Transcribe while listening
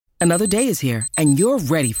Another day is here, and you're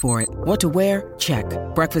ready for it. What to wear? Check.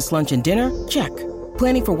 Breakfast, lunch, and dinner? Check.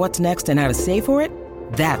 Planning for what's next and how to save for it?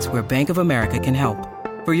 That's where Bank of America can help.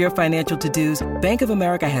 For your financial to-dos, Bank of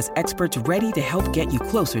America has experts ready to help get you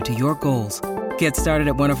closer to your goals. Get started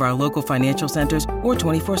at one of our local financial centers or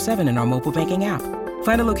 24/7 in our mobile banking app.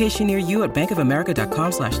 Find a location near you at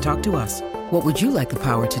bankofamerica.com/talktous. What would you like the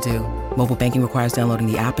power to do? Mobile banking requires downloading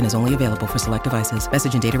the app and is only available for select devices.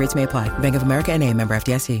 Message and data rates may apply. Bank of America N.A., member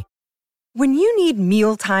FDIC. When you need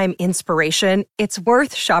mealtime inspiration, it's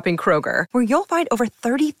worth shopping Kroger, where you'll find over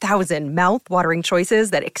 30,000 mouth-watering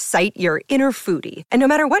choices that excite your inner foodie. And no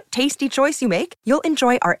matter what tasty choice you make, you'll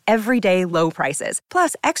enjoy our everyday low prices,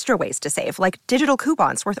 plus extra ways to save, like digital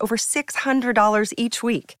coupons worth over $600 each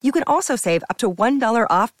week. You can also save up to $1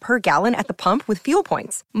 off per gallon at the pump with fuel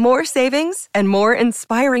points. More savings and more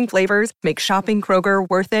inspiring flavors make shopping Kroger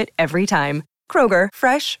worth it every time. Kroger,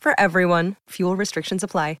 fresh for everyone. Fuel restrictions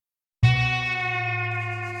apply.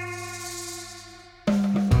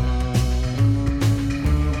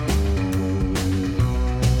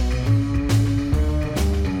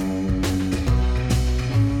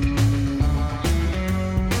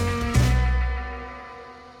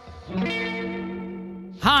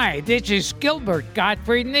 Hi, this is Gilbert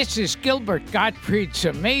Gottfried, and this is Gilbert Gottfried's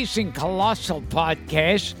Amazing Colossal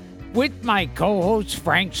Podcast with my co-host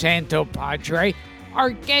Frank Santopadre.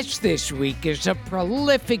 Our guest this week is a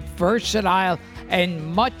prolific, versatile,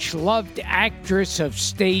 and much-loved actress of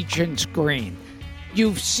stage and screen.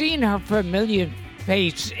 You've seen her familiar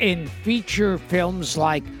face in feature films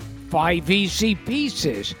like 5 Easy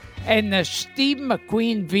Pieces and the Steve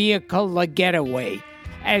McQueen vehicle The Getaway,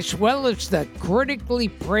 as well as the critically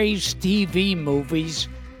praised TV movies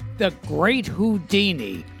The Great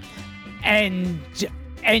Houdini and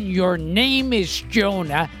Your Name is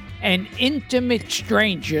Jonah and Intimate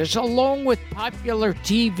Strangers, along with popular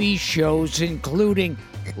TV shows including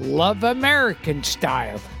Love American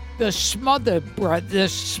Style, The Smothers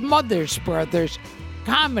Brothers,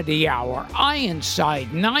 Comedy Hour,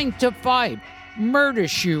 Ironside, 9 to 5, Murder,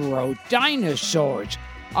 She Wrote, Dinosaurs,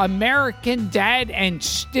 American Dad, and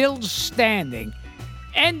Still Standing.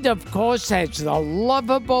 And, of course, as the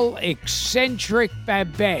lovable, eccentric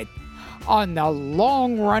Babette on the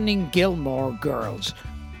long-running Gilmore Girls.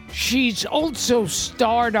 She's also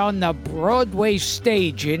starred on the Broadway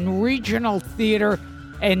stage, in regional theater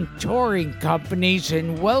and touring companies,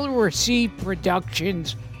 in well-received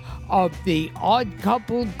productions of The Odd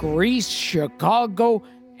Couple, Grease, Chicago,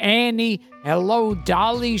 Annie, Hello,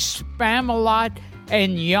 Dolly, Spamalot,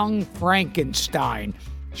 and Young Frankenstein,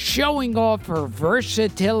 showing off her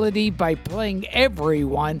versatility by playing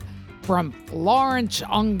everyone from Florence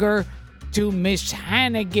Unger to Miss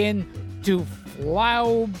Hannigan to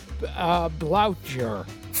Frau Blucher.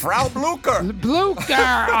 Frau Blucher. Blucher!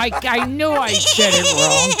 I knew I said it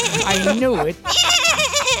wrong. I knew it.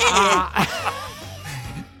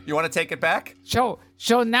 You want to take it back? So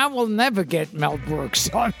now we'll never get Mel Brooks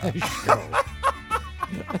on the show.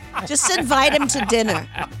 Just invite him to dinner.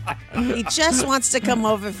 He just wants to come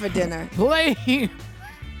over for dinner.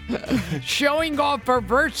 Showing off her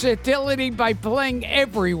versatility by playing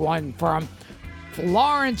everyone from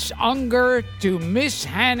Florence Unger to Miss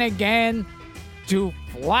Hannigan to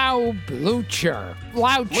Frau Blucher.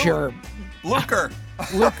 Blucher. Looker.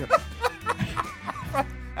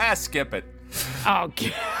 Skip it.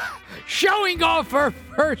 Okay. Showing off her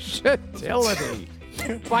versatility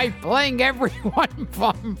by playing everyone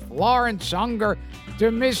from Florence Unger to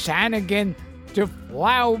Miss Hannigan to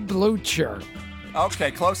Frau Blucher. Okay,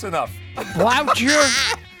 close enough. Blucher?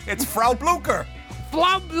 It's Frau Blucher.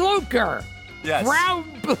 Frau Blucher. Yes. Frau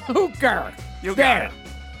Blucher. You got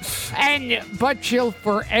it. But she'll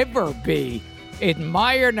forever be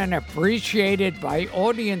admired and appreciated by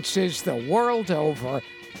audiences the world over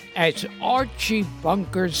as Archie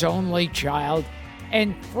Bunker's only child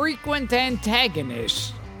and frequent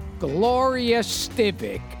antagonist, Gloria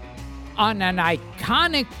Stivic, on an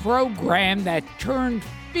iconic program that turned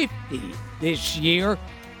 50 this year,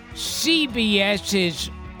 CBS's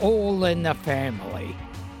All in the Family.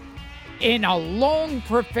 In a long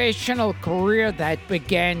professional career that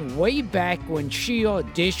began way back when she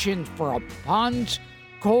auditioned for a Pond's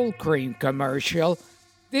cold cream commercial,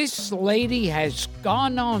 this lady has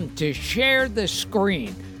gone on to share the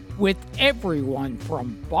screen with everyone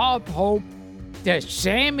from Bob Hope to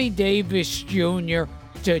Sammy Davis Jr.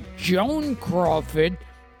 to Joan Crawford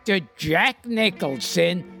to Jack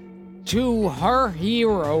Nicholson to her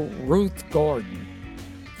hero, Ruth Gordon.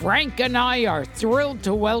 Frank and I are thrilled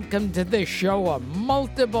to welcome to the show a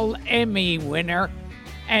multiple Emmy winner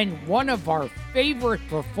and one of our favorite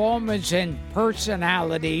performers and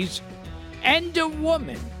personalities, and a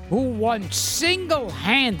woman who once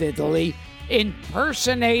single-handedly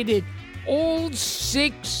impersonated all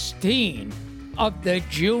 16 of the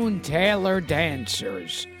June Taylor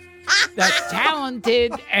dancers. The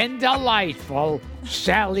talented and delightful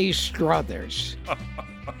Sally Struthers.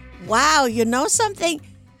 Wow, you know something?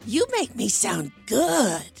 You make me sound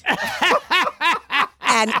good.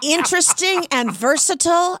 And interesting and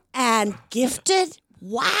versatile and gifted.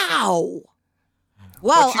 Wow.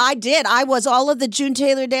 Well, I did. I was all of the June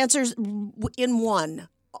Taylor dancers in one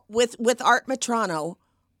with Art Matrano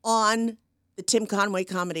on the Tim Conway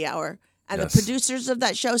Comedy Hour. And Yes. the producers of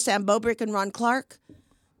that show, Sam Bobrick and Ron Clark,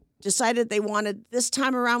 decided they wanted this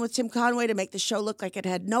time around with Tim Conway to make the show look like it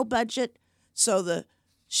had no budget. So the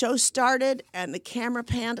show started and the camera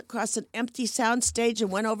panned across an empty soundstage and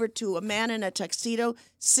went over to a man in a tuxedo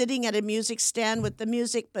sitting at a music stand with the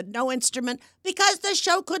music but no instrument because the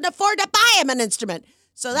show couldn't afford to buy him an instrument.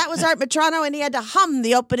 So that was Art Matrano, and he had to hum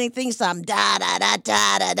the opening theme song. Da da da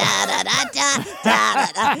da da da da da da da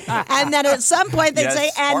da. And then at some point they'd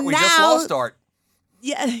say, "And Art, we now." just lost Art.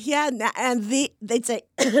 Yeah, and they'd say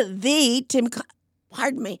the Tim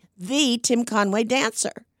Conway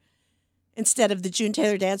dancer, instead of the June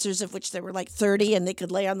Taylor dancers, of which there were like 30, and they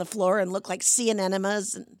could lay on the floor and look like sea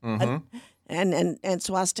anemones and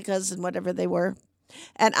swastikas and whatever they were.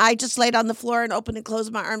 And I just laid on the floor and opened and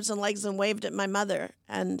closed my arms and legs and waved at my mother.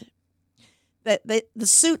 And the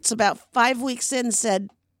suits about 5 weeks in said,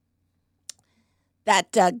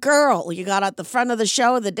 "That girl you got at the front of the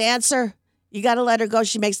show, the dancer, you got to let her go.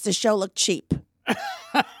 She makes the show look cheap."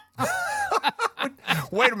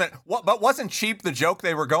 Wait a minute. What? But wasn't cheap the joke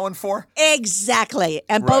they were going for? Exactly.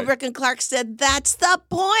 And Right. Bobrick and Clark said, "That's the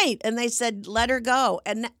point." And they said, "Let her go."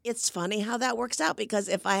 And it's funny how that works out, because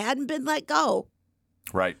if I hadn't been let go,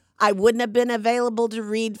 Right. I wouldn't have been available to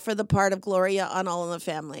read for the part of Gloria on All in the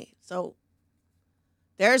Family. So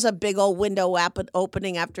there's a big old window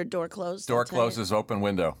opening after door closed. Door I'll tell you. closes, open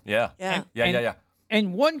window. Yeah. Yeah. Yeah.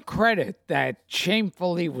 And one credit that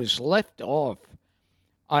shamefully was left off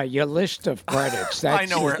your list of credits. I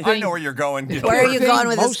know where you're going. Where are you thing going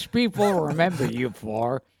with this? most people remember you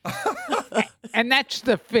for. And that's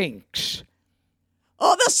the Finks.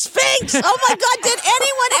 Oh, the Sphinx. Oh, my God. Did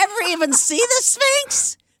anyone ever even see the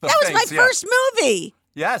Sphinx? The That was Sphinx, my yeah. first movie.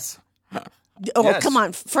 Yes. Oh, Yes. come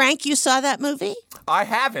on. Frank, you saw that movie? I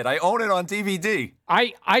have it. I own it on DVD.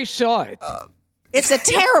 I saw it. It's a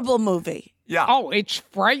terrible movie. Yeah. Oh, it's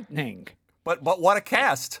frightening. But what a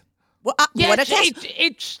cast. Well, Yeah, what a cast.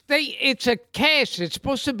 it's a cast. It's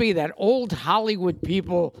supposed to be that old Hollywood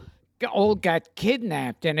people all got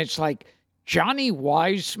kidnapped, and it's like Johnny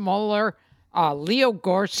Weissmuller, Leo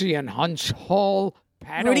Garcia and Hunts Hall,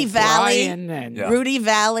 Pat Rudy Valley. O'Brien, and Yeah. Rudy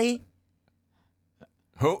Valley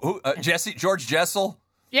Who? George Jessel,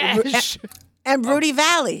 yes, and Rudy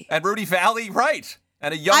Valley. and Rudy Valley, right?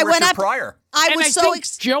 And a young I went Richard up- Pryor. I and was I so think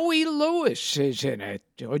Joey Lewis is in it,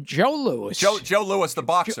 or Joe Lewis. Joe Lewis, the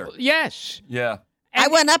boxer. Yes. Yeah. I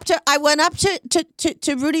went up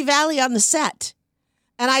to Rudy Valley on the set,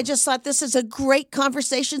 and I just thought this is a great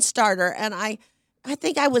conversation starter. And I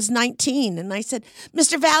think I was 19, and I said,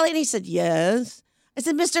 "Mr. Valley," and he said, "Yes." I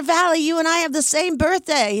said, "Mr. Valley, you and I have the same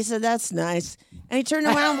birthday." He said, "That's nice," and he turned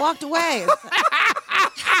around and walked away.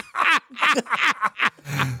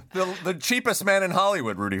 The cheapest man in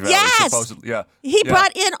Hollywood, Rudy Valley. Yes! Supposedly. Yeah. He Yeah.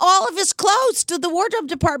 brought in all of his clothes to the wardrobe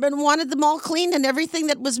department and wanted them all cleaned, and everything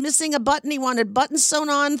that was missing a button, he wanted buttons sewn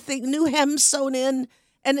on, new hems sewn in,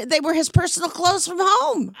 and they were his personal clothes from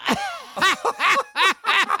home.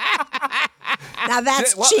 Now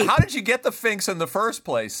that's Well, cheap. how did you get the Finks in the first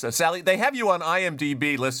place, Sally? They have you on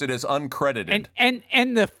IMDb listed as uncredited.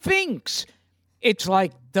 And the Finks, it's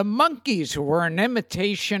like the Monkees were an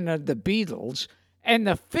imitation of the Beatles, and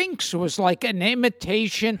the Finks was like an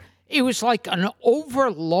imitation. It was like an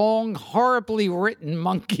overlong, horribly written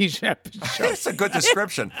Monkees episode. That's a good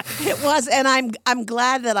description. It was, and I'm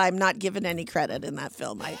glad that I'm not given any credit in that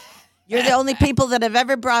film. You're the only people that have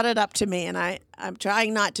ever brought it up to me, and I'm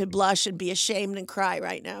trying not to blush and be ashamed and cry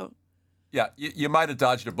right now. Yeah, you might have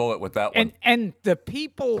dodged a bullet with that one. And the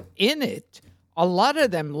people in it, a lot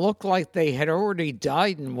of them looked like they had already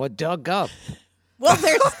died and were dug up. Well,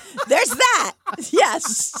 there's that.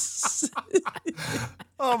 Yes.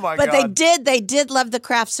 Oh my But God! they did love the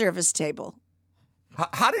craft service table.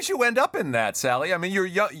 How did you end up in that, Sally? I mean, you're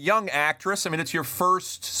a young actress. I mean, it's your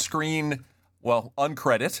first screen, well,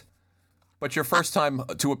 uncredit, but your first time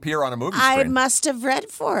to appear on a movie I screen. must have read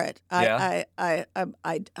for it. Yeah.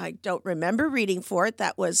 I don't remember reading for it.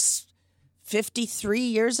 That was 53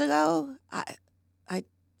 years ago.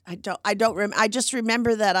 I just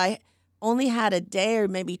remember that I only had a day or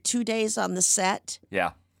maybe 2 days on the set.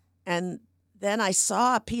 Yeah. And then I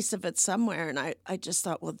saw a piece of it somewhere, and I just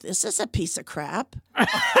thought, well, this is a piece of crap. Did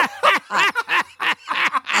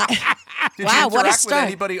you what a interact with start.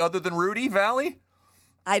 anybody other than Rudy Valley?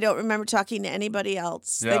 I don't remember talking to anybody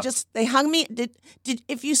else. Yeah. They hung me. Did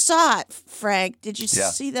if you saw it, Frank? Did you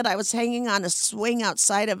Yeah. see that I was hanging on a swing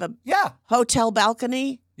outside of a Yeah. hotel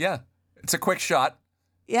balcony? Yeah. It's a quick shot.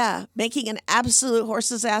 Yeah, making an absolute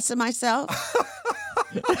horse's ass of myself.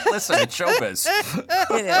 Listen, it's showbiz.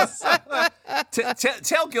 It is.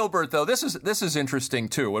 Tell Gilbert, though, this is interesting,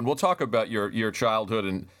 too. And we'll talk about your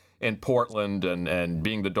childhood in Portland and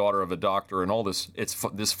being the daughter of a doctor and all this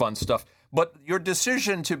this fun stuff. But your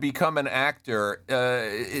decision to become an actor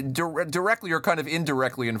directly or kind of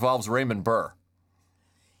indirectly involves Raymond Burr.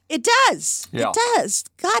 It does. Yeah. It does.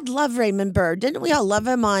 God love Raymond Burr. Didn't we all love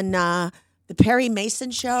him on the Perry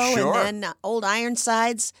Mason show Sure. and then Old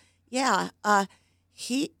Ironsides? Yeah.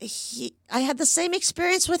 He I had the same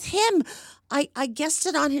experience with him. I guessed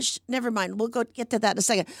it on his never mind. We'll get to that in a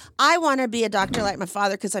second. I want to be a doctor like my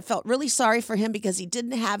father because I felt really sorry for him because he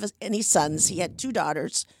didn't have any sons. He had 2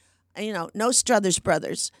 daughters. No Struthers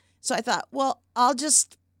brothers. So I thought, well, I'll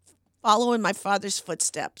just follow in my father's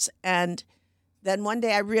footsteps. And then one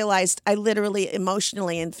day I realized I literally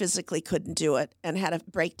emotionally and physically couldn't do it and had a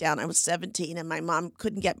breakdown. I was 17 and my mom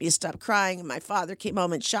couldn't get me to stop crying. And my father came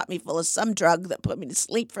home and shot me full of some drug that put me to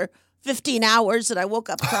sleep for 15 hours. And I woke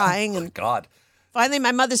up crying. And God. finally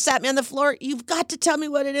my mother sat me on the floor. You've got to tell me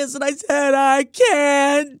what it is. And I said, I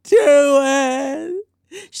can't do it.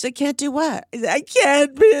 She said, can't do what? I said, I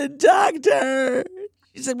can't be a doctor.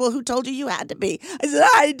 She said, well, who told you had to be? I said,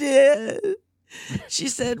 I did. She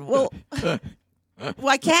said, well,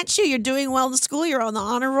 why can't you? You're doing well in school. You're on the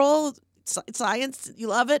honor roll. Science, you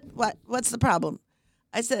love it. What's the problem?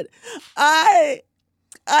 I said, I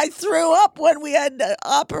threw up when we had to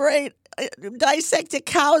dissect a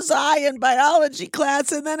cow's eye in biology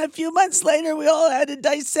class, and then a few months later we all had to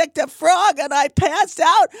dissect a frog, and I passed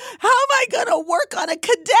out. How am I going to work on a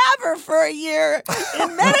cadaver for a year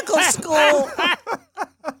in medical school?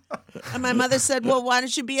 And my mother said, well, why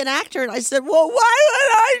don't you be an actor? And I said, well, why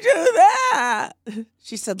would I do that?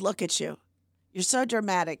 She said, look at you. You're so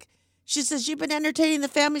dramatic. She says, you've been entertaining the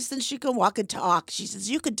family since you can walk and talk. She says,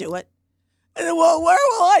 you could do it. I said, well, where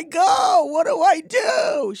will I go? What do I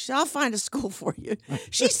do? She said, I'll find a school for you.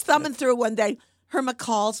 She's thumbing through one day her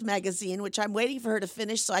McCall's magazine, which I'm waiting for her to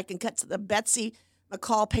finish so I can cut the Betsy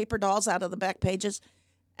McCall paper dolls out of the back pages.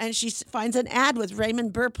 And she finds an ad with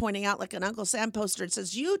Raymond Burr pointing out like an Uncle Sam poster. It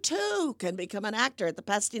says, you too can become an actor at the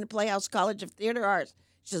Pasadena Playhouse College of Theater Arts.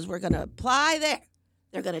 She says, we're going to apply there.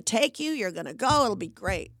 They're going to take you. You're going to go. It'll be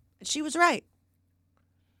great. And she was right.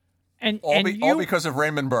 And All because of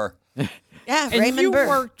Raymond Burr. Yeah, And Raymond you Burr.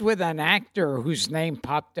 worked with an actor whose name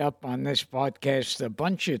popped up on this podcast a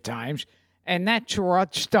bunch of times, and that's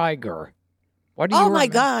Rod Steiger. What do you Oh my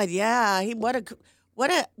remember? God! Yeah, what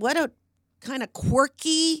a kind of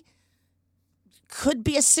quirky, could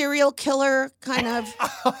be a serial killer, kind of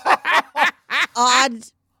odd,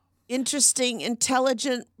 interesting,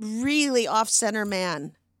 intelligent, really off-center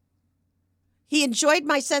man. He enjoyed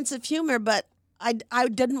my sense of humor, but I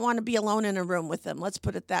didn't want to be alone in a room with him. Let's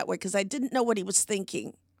put it that way, because I didn't know what he was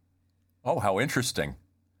thinking. Oh, how interesting.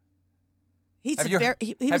 He Have was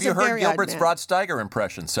you a heard very odd Gilbert's man. Rod Steiger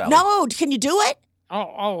impression, Sally? No, can you do it?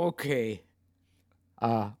 Oh, okay.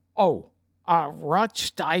 Rod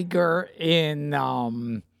Steiger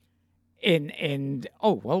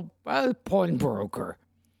pawnbroker.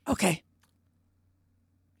 Okay.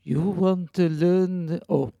 You want to learn,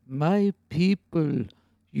 my people,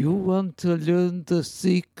 you want to learn the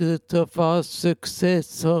secret of our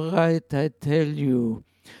success, all right, I tell you.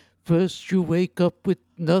 First you wake up with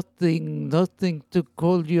nothing to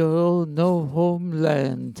call your own, no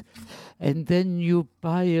homeland. And then you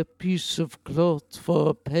buy a piece of cloth for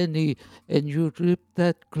a penny and you rip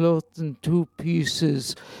that cloth in 2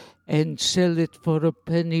 pieces and sell it for a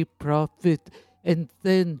penny profit. And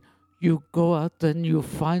then you go out and you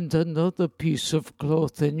find another piece of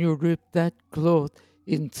cloth and you rip that cloth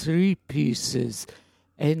in 3 pieces.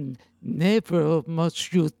 And never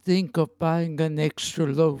must you think of buying an extra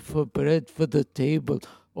loaf of bread for the table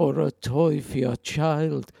or a toy for your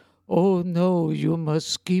child. Oh no, you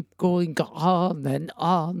must keep going on and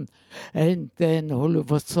on. And then all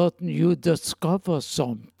of a sudden you discover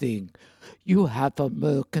something. You have a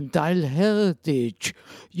mercantile heritage.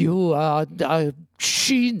 You are a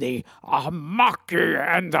sheeny, a monkey,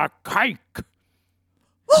 and a cake.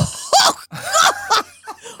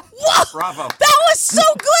 Bravo. That was so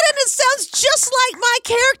good, and it sounds just like my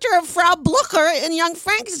character of Frau Blucher in Young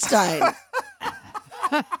Frankenstein.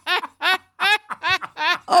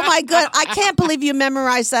 Oh, my God. I can't believe you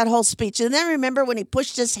memorized that whole speech. And then remember when he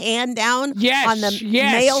pushed his hand down on the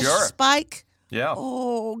mail spike? Yeah.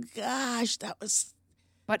 Oh, gosh. That was...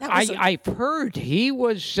 But I've heard he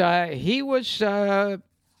was our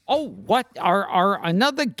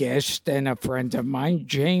another guest and a friend of mine,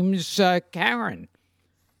 James Karen,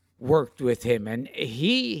 worked with him, and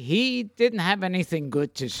he didn't have anything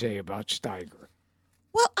good to say about Steiger.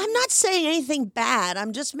 Well, I'm not saying anything bad.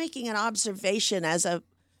 I'm just making an observation as a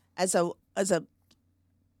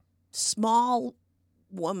small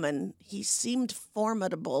woman. He seemed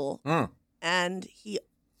formidable, and he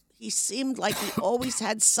seemed like he always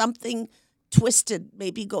had something twisted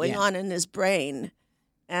maybe going on in his brain.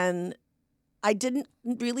 And I didn't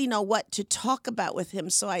really know what to talk about with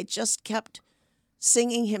him, so I just kept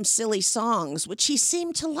singing him silly songs, which he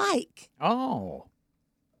seemed to like. Oh.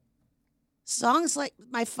 Songs like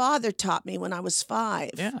my father taught me when I was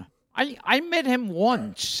 5. Yeah. I met him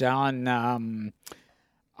once on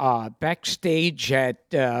backstage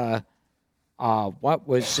at what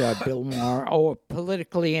was Bill Maher? Oh,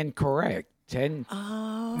 Politically Incorrect. And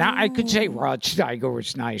now I could say Rod Steiger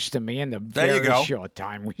was nice to me in the very short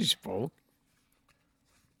time we spoke.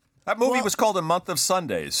 That movie was called A Month of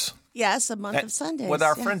Sundays. Yes, A Month of Sundays. With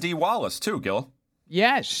our friend Dee Wallace, too, Gil.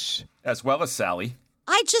 Yes. As well as Sally.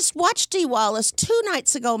 I just watched Dee Wallace 2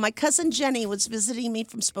 nights ago. My cousin Jenny was visiting me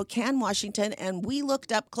from Spokane, Washington, and we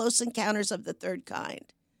looked up Close Encounters of the Third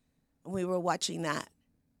Kind. And we were watching that.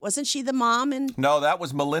 Wasn't she the mom? No, that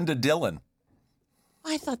was Melinda Dillon.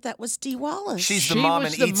 I thought that was Dee Wallace. She's the mom in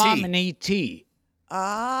E.T. She was the mom in E.T.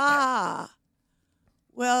 Ah.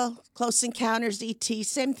 Well, Close Encounters, E.T.,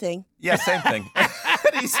 same thing. Yeah, same thing.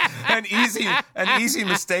 an easy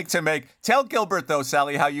mistake to make. Tell Gilbert, though,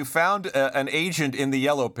 Sally, how you found an agent in the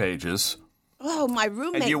Yellow Pages. Oh, my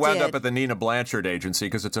roommate And you wound up at the Nina Blanchard agency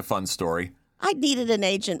because it's a fun story. I needed an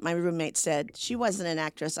agent, my roommate said. She wasn't an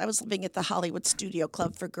actress. I was living at the Hollywood Studio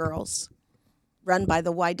Club for Girls, run by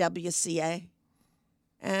the YWCA.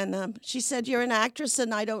 And she said, you're an actress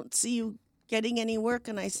and I don't see you getting any work.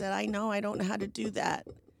 And I said, I know, I don't know how to do that.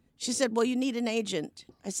 She said, well, you need an agent.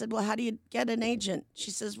 I said, well, how do you get an agent?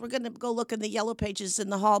 She says, we're going to go look in the Yellow Pages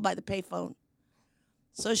in the hall by the payphone.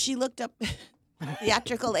 So she looked up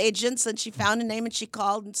theatrical agents and she found a name and she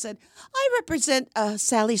called and said, I represent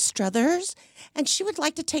Sally Struthers and she would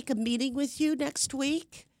like to take a meeting with you next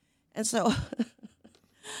week. And so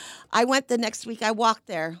I went the next week. I walked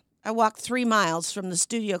there. I walked 3 miles from the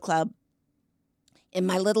studio club in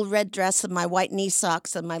my little red dress and my white knee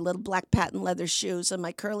socks and my little black patent leather shoes and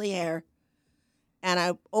my curly hair. And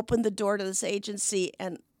I opened the door to this agency,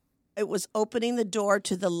 and it was opening the door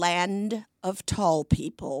to the land of tall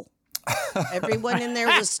people. Everyone in there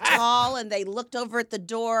was tall, and they looked over at the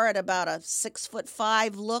door at about a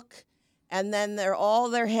 6'5" look, and then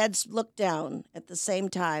all their heads looked down at the same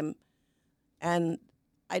time. And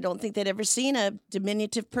I don't think they'd ever seen a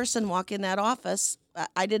diminutive person walk in that office.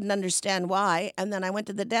 I didn't understand why. And then I went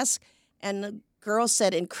to the desk, and the girl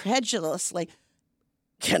said incredulously,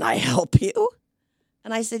 can I help you?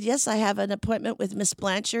 And I said, yes, I have an appointment with Miss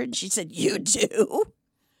Blanchard. And she said, you do?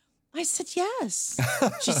 I said, yes.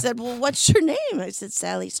 She said, well, what's your name? I said,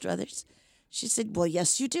 Sally Struthers. She said, well,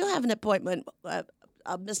 yes, you do have an appointment.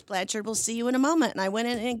 Miss Blanchard will see you in a moment. And I went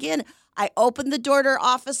in, and again, I opened the door to her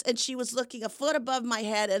office, and she was looking a foot above my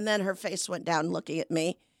head, and then her face went down looking at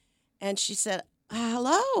me. And she said,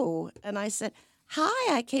 hello. And I said,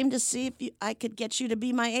 hi, I came to see if I could get you to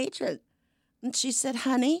be my agent. And she said,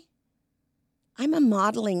 honey, I'm a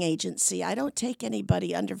modeling agency. I don't take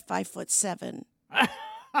anybody under 5'7".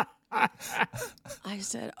 I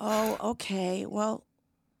said, oh, okay. Well,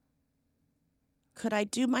 could I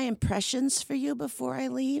do my impressions for you before I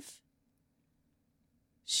leave?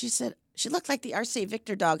 She said, she looked like the R.C.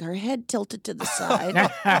 Victor dog, her head tilted to the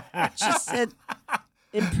side. She said,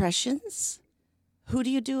 impressions? Who do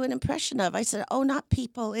you do an impression of? I said, oh, not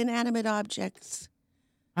people, inanimate objects.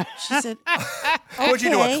 She said, okay. Would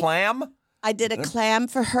you do a clam? I did a clam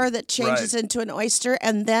for her that changes into an oyster.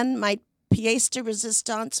 And then my pièce de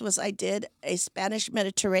resistance was I did a Spanish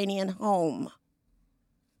Mediterranean home.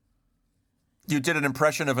 You did an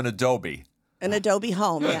impression of an Adobe. An Adobe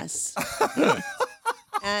home, yes.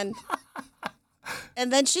 And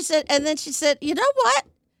then she said, you know what?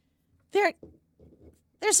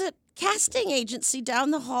 There's a casting agency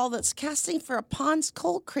down the hall that's casting for a Pond's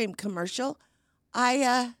cold cream commercial. I'm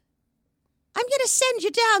going to send you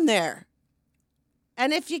down there.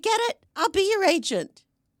 And if you get it, I'll be your agent.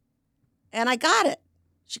 And I got it.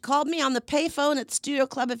 She called me on the payphone at Studio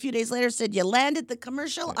Club a few days later, said, you landed the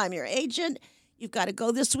commercial. I'm your agent. You've got to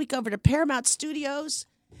go this week over to Paramount Studios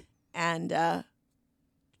and have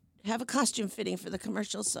a costume fitting for the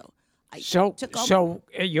commercial. So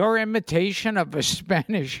your imitation of a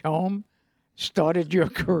Spanish home started your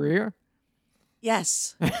career?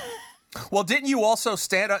 Yes. Well, didn't you also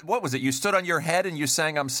stand on, what was it? You stood on your head and you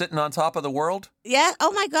sang, I'm sitting on top of the world? Yeah.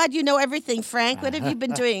 Oh, my God. You know everything, Frank. What have you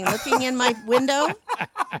been doing? Looking in my window?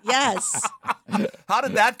 Yes. How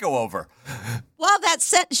did that go over? Well,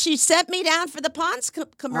 she sent me down for the Ponds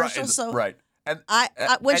commercial. Right. And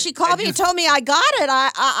when she called me and told me I got it,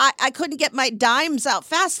 I couldn't get my dimes out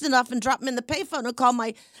fast enough and drop them in the payphone and call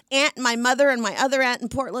my aunt and my mother and my other aunt in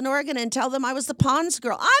Portland, Oregon, and tell them I was the Ponds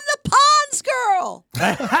girl. I'm the Ponds girl.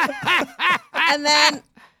 And then,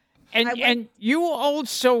 and you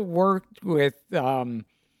also worked with the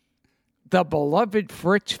beloved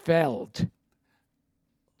Fritz Feld.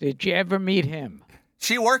 Did you ever meet him?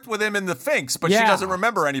 She worked with him in the Finks, but she doesn't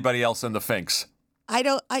remember anybody else in the Finks. They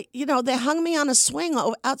hung me on a swing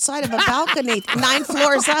outside of a balcony 9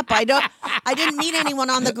 floors up. I didn't meet anyone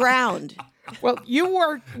on the ground. Well, you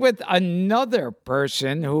worked with another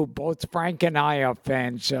person who both Frank and I are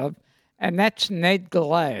fans of, and that's Ned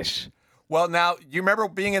Glass. Well, now, you remember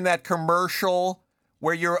being in that commercial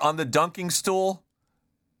where you're on the dunking stool?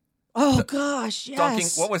 Oh, gosh,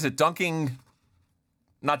 yes. What was it?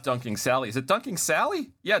 Not Dunking Sally. Is it Dunking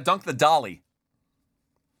Sally? Yeah, Dunk the Dolly.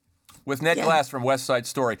 With Ned Glass from West Side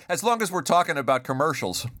Story. As long as we're talking about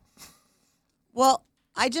commercials. Well,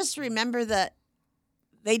 I just remember that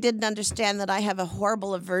they didn't understand that I have a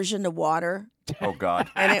horrible aversion to water. Oh, God.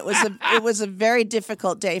 And it was a very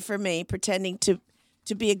difficult day for me, pretending to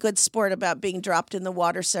be a good sport about being dropped in the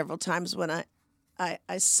water several times when I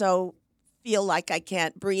so feel like I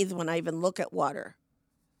can't breathe when I even look at water.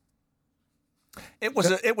 It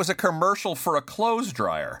was a commercial for a clothes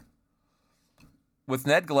dryer with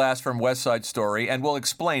Ned Glass from West Side Story, and we'll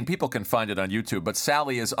explain. People can find it on YouTube, but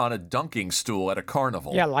Sally is on a dunking stool at a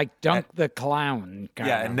carnival. Yeah, like Dunk the Clown.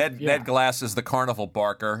 And Ned Glass is the carnival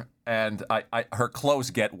barker, and her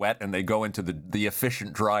clothes get wet, and they go into the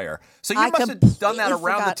efficient dryer. So you must have done that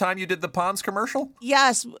around the time you did the Ponds commercial?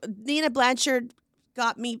 Yes. Nina Blanchard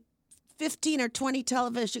got me 15 or 20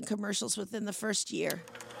 television commercials within the first year.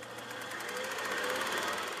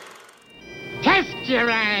 Test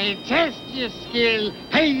your eye, test your skill,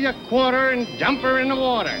 pay your quarter and dump her in the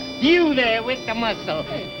water. You there with the muscle,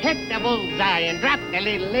 hit the bullseye and drop the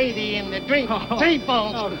little lady in the drink. 3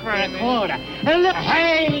 balls for a quarter. And look,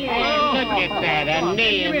 hey, look at that, a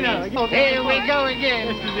nail. Here we go again.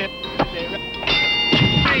 This is it.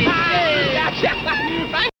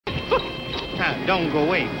 Now, don't go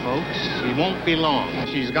away, folks. She won't be long.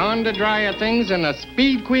 She's gone to dry her things in a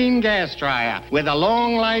Speed Queen gas dryer with a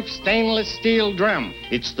long life stainless steel drum.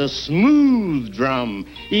 It's the smooth drum.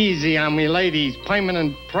 Easy on me ladies,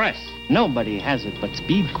 permanent press. Nobody has it but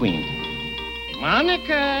Speed Queen.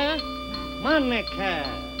 Monica!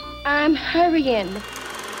 I'm hurrying.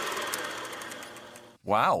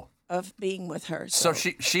 Wow. Of being with her. So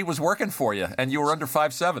she was working for you, and you were under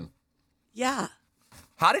 5'7". Yeah.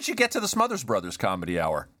 How did you get to the Smothers Brothers Comedy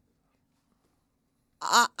Hour?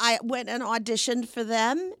 I went and auditioned for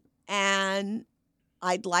them, and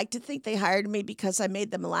I'd like to think they hired me because I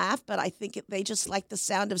made them laugh, but I think they just liked the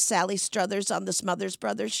sound of Sally Struthers on the Smothers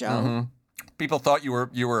Brothers show. Mm-hmm. People thought you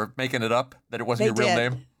were making it up, that it wasn't your real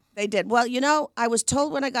name? They did. Well, I was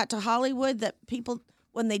told when I got to Hollywood that people,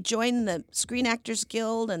 when they join the Screen Actors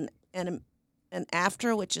Guild and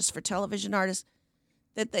AFTRA, which is for television artists,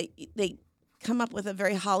 that they come up with a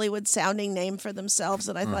very Hollywood-sounding name for themselves,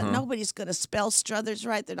 and I thought, nobody's going to spell Struthers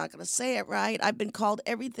right. They're not going to say it right. I've been called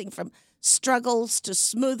everything from Struggles to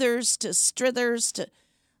Smoothers to Struthers to...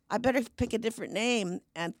 I better pick a different name,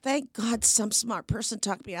 and thank God some smart person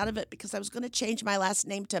talked me out of it because I was going to change my last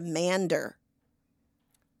name to Mander.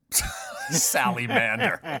 Sally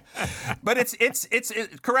Mander. But it's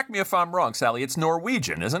correct me if I'm wrong, Sally, it's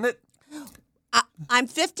Norwegian, isn't it? I'm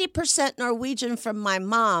 50% Norwegian from my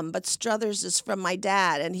mom, but Struthers is from my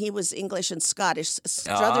dad, and he was English and Scottish.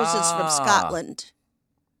 Struthers is from Scotland.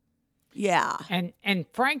 Yeah. And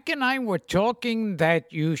Frank and I were talking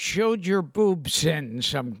that you showed your boobs in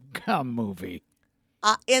some movie.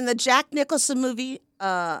 In the Jack Nicholson movie.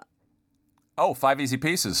 5 Easy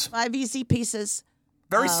Pieces. 5 Easy Pieces.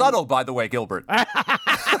 Very subtle, by the way, Gilbert.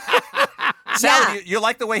 Sally, you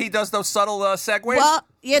like the way he does those subtle segues? Well,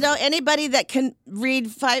 anybody that can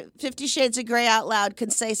read 50 Shades of Grey out loud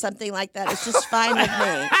can say something like that. It's just fine with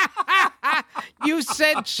me. You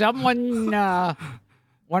said someone,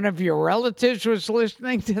 one of your relatives was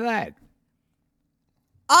listening to that.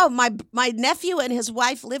 Oh, my nephew and his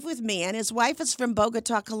wife live with me, and his wife is from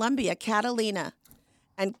Bogota, Colombia, Catalina.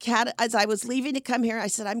 And as I was leaving to come here, I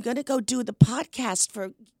said, I'm going to go do the podcast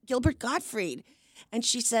for Gilbert Gottfried. And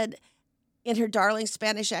she said, in her darling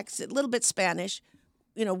Spanish accent, a little bit Spanish,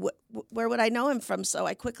 you know, where would I know him from? So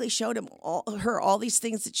I quickly showed her all these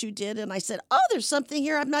things that you did. And I said, oh, there's something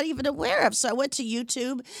here I'm not even aware of. So I went to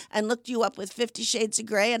YouTube and looked you up with 50 Shades of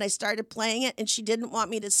Grey, and I started playing it, and she didn't want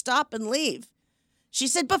me to stop and leave. She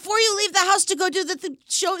said, before you leave the house to go do the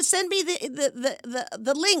show, send me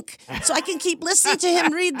the link so I can keep listening to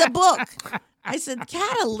him read the book. I said,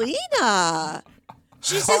 Catalina.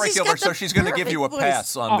 She says all right, Gilbert, so she's going to give you a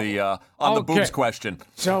pass on the boobs question.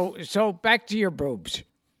 So back to your boobs.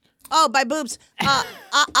 Oh, my boobs.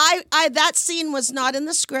 I that scene was not in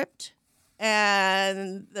the script.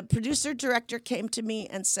 And the producer-director came to me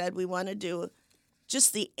and said, we want to do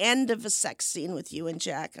just the end of a sex scene with you and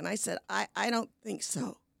Jack. And I said, I don't think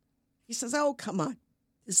so. He says, oh, come on.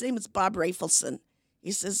 His name is Bob Rafelson.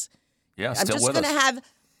 He says, yeah, I'm still just with going to us. have,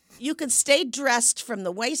 you can stay dressed from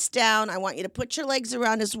the waist down. I want you to put your legs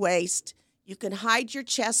around his waist. You can hide your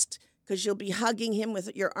chest because you'll be hugging him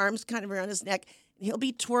with your arms kind of around his neck. And he'll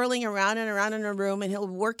be twirling around and around in a room, and he'll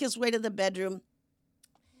work his way to the bedroom.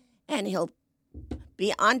 And he'll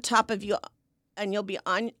be on top of you, and you'll be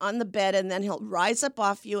on the bed, and then he'll rise up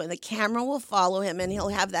off you, and the camera will follow him, and he'll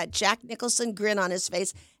have that Jack Nicholson grin on his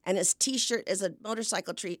face, and his T-shirt is a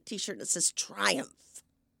motorcycle T-shirt that says Triumph.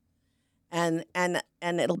 And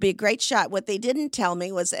it'll be a great shot. What they didn't tell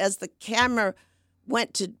me was as the camera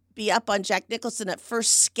went to be up on Jack Nicholson, it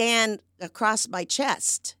first scanned across my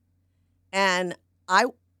chest. And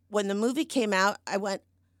when the movie came out, I went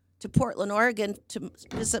to Portland, Oregon to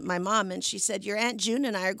visit my mom, and she said, your Aunt June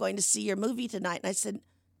and I are going to see your movie tonight. And I said,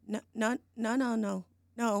 no,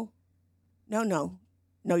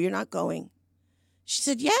 you're not going. She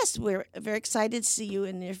said, yes, we're very excited to see you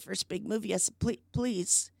in your first big movie. I said,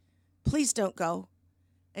 please don't go.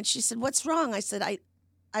 And she said, what's wrong? I said,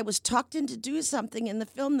 I was talked into doing something in the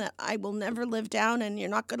film that I will never live down, and you're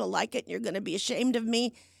not going to like it, and you're going to be ashamed of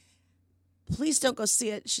me. Please don't go see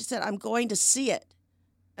it. She said, I'm going to see it.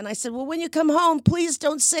 And I said, well, when you come home, please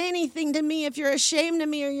don't say anything to me if you're ashamed of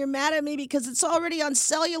me or you're mad at me, because it's already on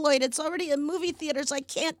celluloid. It's already in movie theaters. I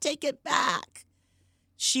can't take it back.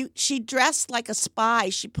 She dressed like a spy.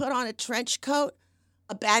 She put on a trench coat,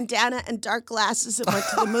 a bandana, and dark glasses and went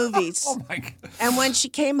to the movies. Oh, my God. And when she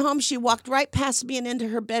came home, she walked right past me and into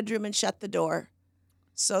her bedroom and shut the door.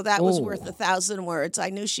 So that was worth 1,000 words. I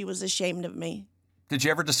knew she was ashamed of me. Did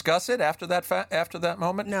you ever discuss it after that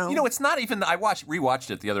moment? No. You know, it's not even. I rewatched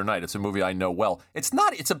it the other night. It's a movie I know well. It's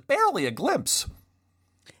not. It's barely a glimpse.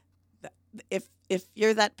 If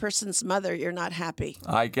you're that person's mother, you're not happy.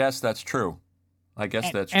 I guess that's true.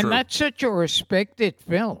 That's true. And that's such a respected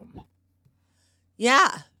film.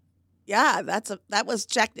 Yeah, that was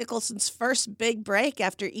Jack Nicholson's first big break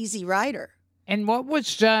after Easy Rider. And what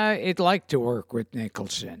was it like to work with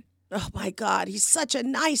Nicholson? Oh my God, he's such a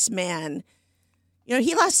nice man. You know,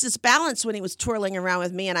 he lost his balance when he was twirling around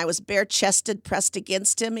with me, and I was bare-chested, pressed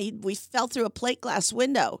against him. We fell through a plate glass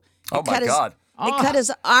window. Oh my God! It cut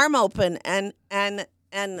his arm open, and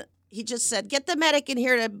he just said, "Get the medic in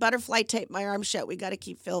here to butterfly tape my arm shut. We got to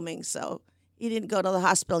keep filming." So he didn't go to the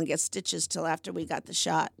hospital and get stitches till after we got the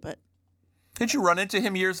shot. But did you run into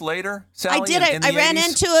him years later, Sally? I did. I ran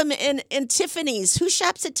into him in Tiffany's. Who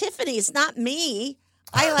shops at Tiffany's? Not me.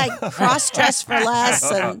 I like cross-dress for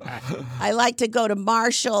less, and I like to go to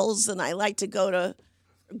Marshall's, and I like to go to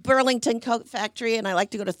Burlington Coat Factory, and I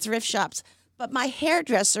like to go to thrift shops. But my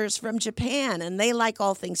hairdresser's from Japan, and they like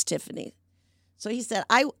all things Tiffany. So he said,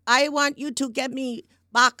 I want you to get me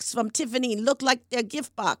box from Tiffany, look like their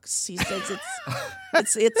gift box. He says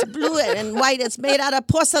it's blue and white. It's made out of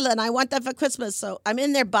porcelain. I want that for Christmas. So I'm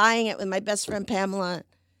in there buying it with my best friend Pamela.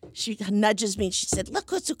 She nudges me and she said, look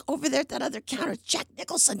who's over there at that other counter. Jack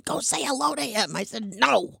Nicholson. Go say hello to him. I said,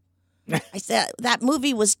 no. I said, that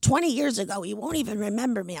movie was 20 years ago. He won't even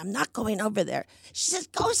remember me. I'm not going over there. She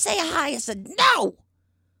said, go say hi. I said, no.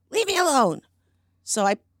 Leave me alone. So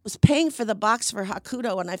I was paying for the box for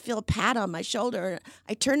Hakuto, and I feel a pat on my shoulder.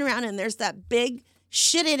 I turn around, and there's that big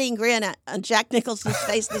shit-eating grin on Jack Nicholson's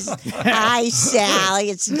face. He says, hi, Sally.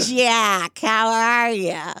 It's Jack. How are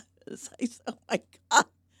you? I said, oh, my God.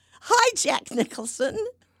 Hi, Jack Nicholson.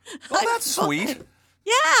 Well, that's sweet.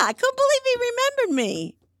 Yeah, I couldn't believe he remembered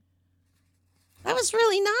me. That was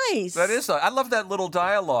really nice. That is. I love that little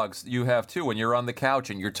dialogues you have, too, when you're on the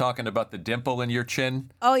couch and you're talking about the dimple in your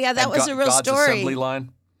chin. Oh, yeah, that was a real God's story. assembly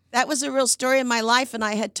line. That was a real story in my life, and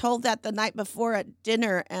I had told that the night before at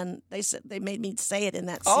dinner, and they said they made me say it in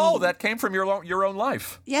that scene. Oh, that came from your own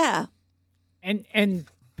life. Yeah. And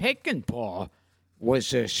Peckinpah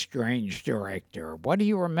was a strange director. What do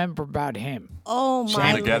you remember about him? Oh,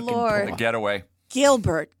 my Lord. The Getaway.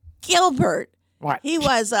 Gilbert. What? He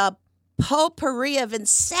was a potpourri of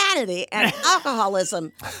insanity and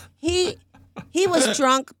alcoholism. He was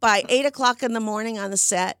drunk by 8 o'clock in the morning on the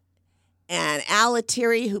set, and Al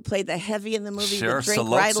Lettieri, who played the heavy in the movie, would drink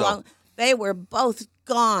right along. They were both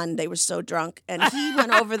gone. They were so drunk, and he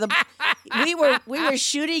went over the. We were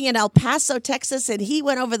shooting in El Paso, Texas, and he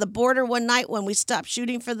went over the border one night when we stopped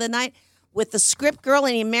shooting for the night with the script girl,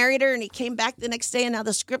 and he married her, and he came back the next day, and now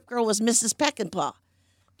the script girl was Mrs. Peckinpah.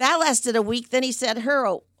 That lasted a week. Then he sent her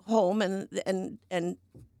home and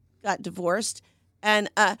got divorced, and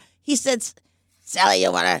he said, "Sally,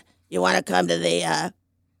 you wanna come to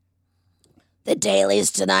the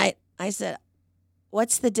dailies tonight?" I said,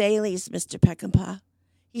 "What's the dailies, Mr. Peckinpah?"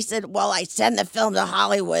 He said, "Well, I send the film to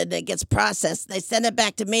Hollywood and it gets processed. They send it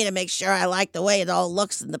back to me to make sure I like the way it all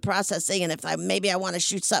looks in the processing. And if I want to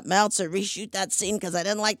shoot something else or reshoot that scene because I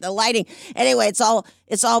didn't like the lighting. Anyway, it's all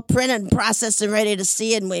printed and processed and ready to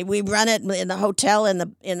see. And we run it in the hotel in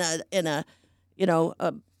a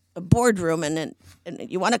boardroom. And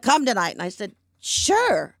you want to come tonight?" And I said,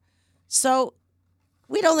 "Sure." So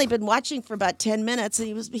we'd only been watching for about 10 minutes, and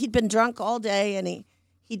he'd been drunk all day, and he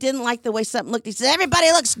didn't like the way something looked. He said, "Everybody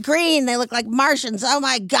looks green. They look like Martians. Oh,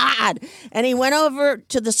 my God." And he went over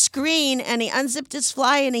to the screen, and he unzipped his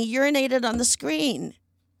fly, and he urinated on the screen.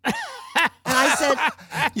 And I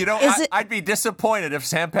said, I'd be disappointed if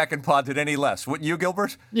Sam Peckinpah did any less. Wouldn't you,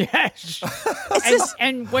 Gilbert? Yes.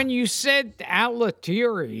 and when you said Al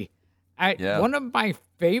Lettieri, one of my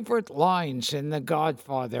favorite lines in The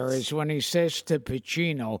Godfather is when he says to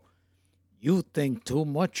Pacino, "You think too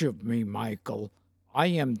much of me, Michael. I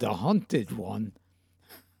am the hunted one."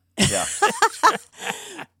 Yeah.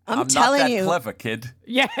 I'm telling not that you. clever, kid.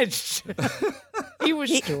 Yes. He was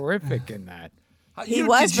terrific in that. He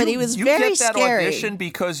was very scary. You get that audition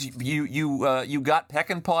because you got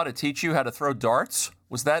Peckinpah to teach you how to throw darts?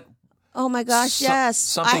 Was that Oh, my gosh, yes.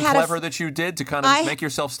 something clever that you did to kind of make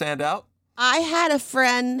yourself stand out? I had a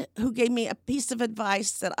friend who gave me a piece of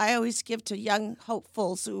advice that I always give to young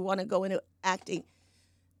hopefuls who want to go into acting.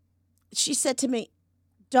 She said to me,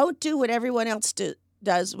 "Don't do what everyone else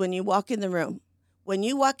does when you walk in the room. When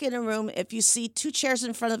you walk in a room, if you see 2 chairs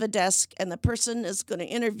in front of a desk and the person is going to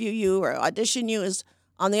interview you or audition you is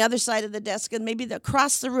on the other side of the desk, and maybe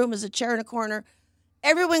across the room is a chair in a corner,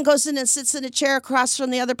 everyone goes in and sits in a chair across from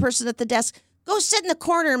the other person at the desk. Go sit in the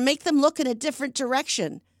corner and make them look in a different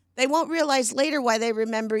direction. They won't realize later why they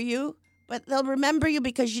remember you, but they'll remember you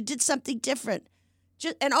because you did something different.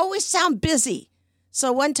 And always sound busy."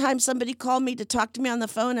 So one time somebody called me to talk to me on the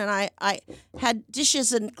phone, and I had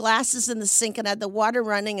dishes and glasses in the sink and had the water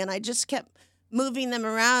running, and I just kept moving them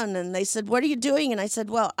around. And they said, "What are you doing?" And I said,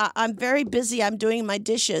 "Well, I'm very busy. I'm doing my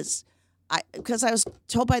dishes." Because I was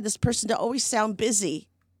told by this person to always sound busy.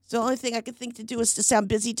 So the only thing I could think to do was to sound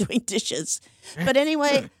busy doing dishes. But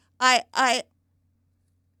anyway, I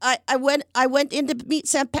went in to meet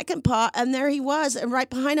Sam Peckinpah, and there he was, and right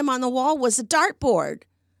behind him on the wall was a dartboard.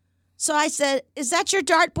 So I said, "Is that your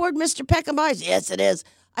dartboard, Mr. Peckinpah?" He said, "Yes, it is."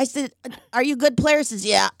 I said, "Are you a good player?" He says,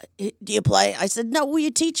 "Yeah." "Do you play?" I said, "No, will you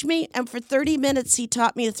teach me?" And for 30 minutes, he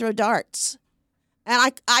taught me to throw darts.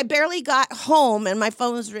 And I barely got home, and my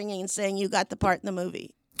phone was ringing and saying, "You got the part in the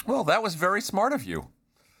movie." Well, that was very smart of you.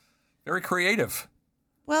 Very creative.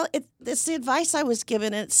 Well, it's the advice I was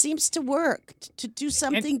given, and it seems to work, to do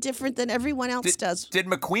something different than everyone else does. Did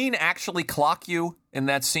McQueen actually clock you in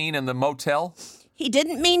that scene in the motel? He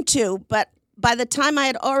didn't mean to, but by the time I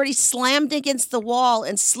had already slammed against the wall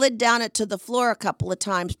and slid down it to the floor a couple of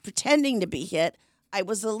times, pretending to be hit, I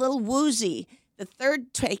was a little woozy. The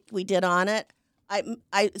third take we did on it,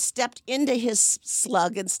 I stepped into his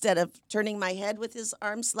slug instead of turning my head with his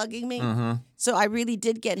arm slugging me. Mm-hmm. So I really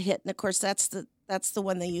did get hit, and of course that's the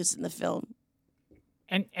one they use in the film.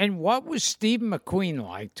 And what was Steve McQueen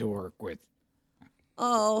like to work with?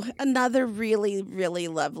 Oh, another really, really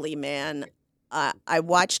lovely man. I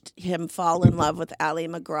watched him fall in love with Ali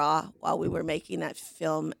McGraw while we were making that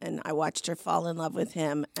film, and I watched her fall in love with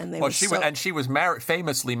him. And she was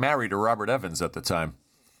famously married to Robert Evans at the time.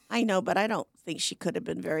 I know, but I don't think she could have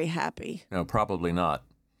been very happy. No, probably not.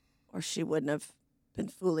 Or she wouldn't have been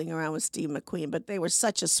fooling around with Steve McQueen. But they were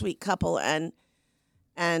such a sweet couple and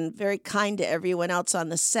very kind to everyone else on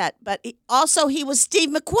the set. But he was Steve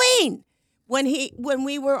McQueen when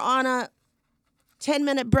we were on a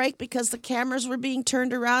 10-minute break because the cameras were being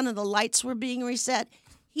turned around and the lights were being reset.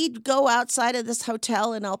 he'd go outside of this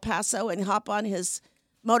hotel in El Paso and hop on his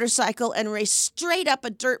motorcycle and race straight up a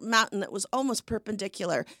dirt mountain that was almost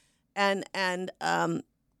perpendicular. And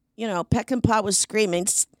Peckinpah was screaming,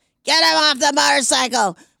 "Get him off the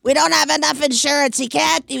motorcycle! We don't have enough insurance.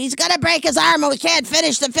 He's going to break his arm and we can't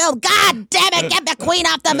finish the film. God damn it, get the Queen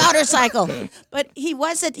off the motorcycle." But he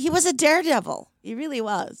was a daredevil. He really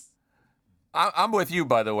was. I'm with you,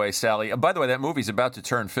 by the way, Sally. By the way, that movie's about to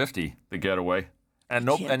turn 50, The Getaway.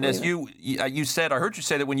 And as you said, I heard you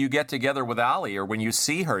say that when you get together with Allie or when you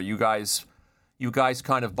see her, you guys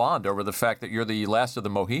kind of bond over the fact that you're the last of the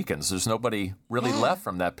Mohicans. There's nobody really left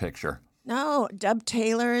from that picture. No, Dub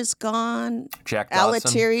Taylor is gone. Jack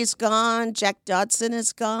Dodson. Alatiri's gone. Jack Dodson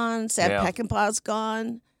is gone. Sam Peckinpah's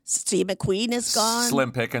gone. Steve McQueen is gone.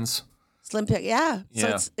 Slim Pickens. Yeah.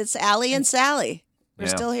 So it's Allie and Sally. They're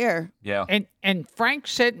still here. Yeah. And Frank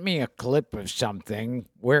sent me a clip of something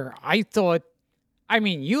where I thought,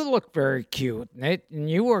 you look very cute in it, and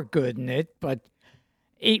you were good in it, but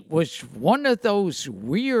it was one of those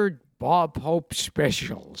weird Bob Hope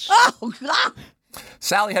specials. Oh, God.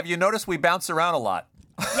 Sally, have you noticed we bounce around a lot?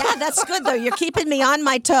 Yeah, that's good, though. You're keeping me on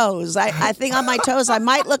my toes. I think on my toes I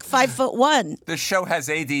might look 5'1". This show has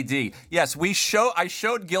ADD. Yes, I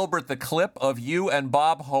showed Gilbert the clip of you and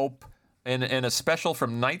Bob Hope in a special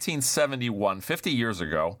from 1971, 50 years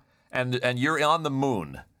ago, and you're on the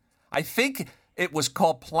moon. I think it was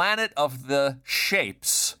called Planet of the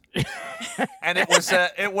Shapes. And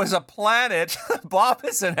it was a planet. Bob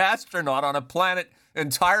is an astronaut on a planet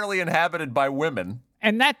entirely inhabited by women.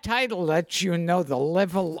 And that title lets you know the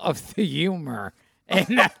level of the humor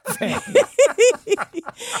in that thing.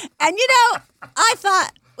 And I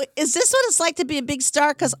thought, is this what it's like to be a big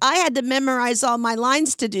star? Because I had to memorize all my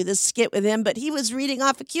lines to do this skit with him, but he was reading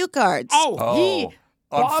off of cue cards. Unfair.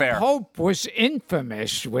 Bob Hope was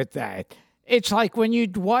infamous with that. It's like when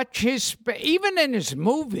you'd watch even in his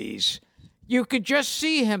movies, you could just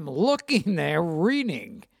see him looking there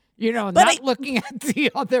reading. Not looking at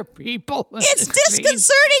the other people. It's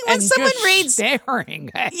disconcerting when someone reads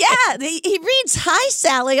staring. Yeah, he reads "Hi,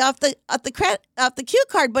 Sally" off the cue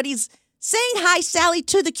card, but he's saying "Hi, Sally"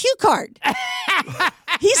 to the cue card.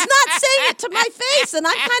 He's not saying it to my face, and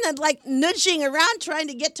I'm kind of like nudging around trying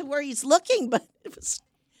to get to where he's looking. But it was.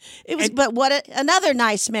 But another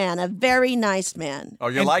nice man, a very nice man. Oh,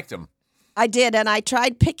 you liked him. I did, and I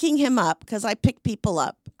tried picking him up because I pick people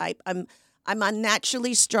up. I'm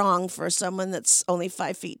unnaturally strong for someone that's only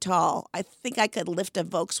 5 feet tall. I think I could lift a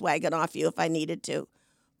Volkswagen off you if I needed to.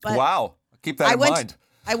 But wow. Keep that in mind.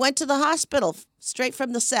 I went to the hospital straight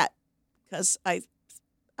from the set because I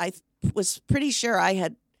was pretty sure I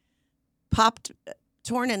had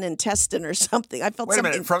torn an intestine or something. I felt Wait a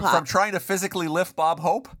something minute. From trying to physically lift Bob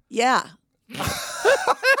Hope? Yeah.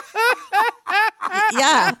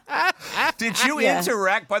 Yeah. Did you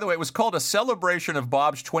interact? By the way, it was called A Celebration of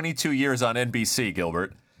Bob's 22 Years on NBC,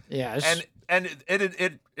 Gilbert. Yes. And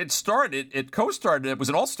it co-starred, it was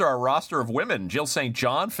an all-star roster of women. Jill St.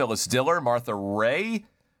 John, Phyllis Diller, Martha Ray,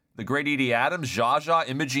 the great Edie Adams, Zsa Zsa,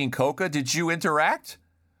 Imogene Coca. Did you interact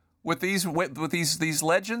with these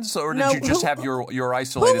legends, or did you just have your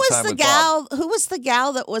isolated time with Bob? Who was the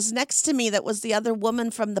gal that was next to me that was the other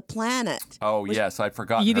woman from the planet? Oh, yes, I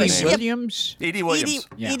forgot Edie her name. Williams? Edie Williams.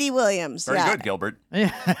 Edie Williams. Very good, Gilbert.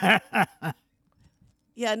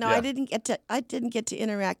 Yeah, no, I didn't get to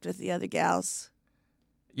interact with the other gals.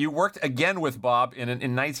 You worked again with Bob in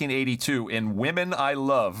 1982 in Women I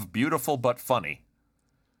Love, Beautiful But Funny.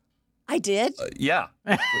 I did? Yeah.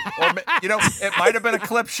 Or, it might have been a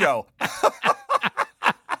clip show.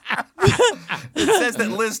 It says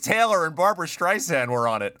that Liz Taylor and Barbara Streisand were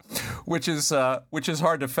on it, which is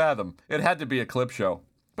hard to fathom. It had to be a clip show.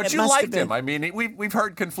 But you liked him. I mean, we've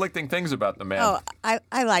heard conflicting things about the man. Oh,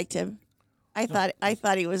 I liked him. I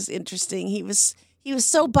thought he was interesting. He was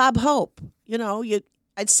so Bob Hope.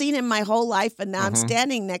 I'd seen him my whole life, and now I'm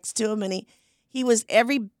standing next to him, and he was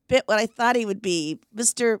every bit what I thought he would be.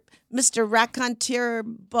 Mr. Raconteur,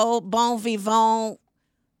 bon vivant,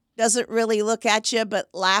 doesn't really look at you, but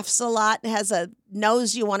laughs a lot and has a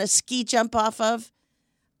nose you want to ski jump off of.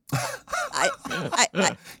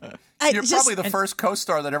 You're probably the first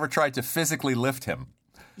co-star that ever tried to physically lift him.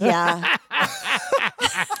 Yeah.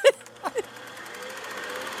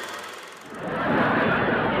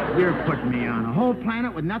 You're putting me on a whole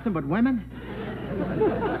planet with nothing but women?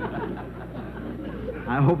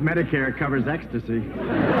 I hope Medicare covers ecstasy.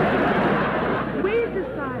 We've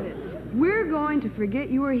decided we're going to forget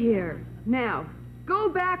you were here. Now, go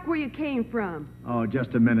back where you came from. Oh,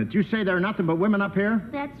 just a minute. You say there are nothing but women up here?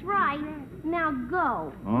 That's right. Now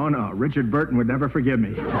go. Oh, no. Richard Burton would never forgive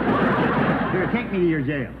me. Here, take me to your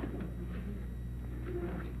jail.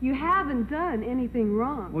 You haven't done anything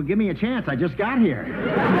wrong. Well, give me a chance. I just got here.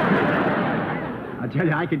 I tell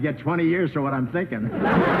you, I could get 20 years for what I'm thinking.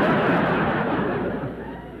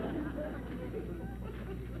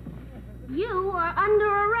 You are under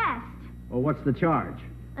arrest. Well, what's the charge?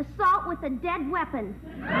 Assault with a dead weapon.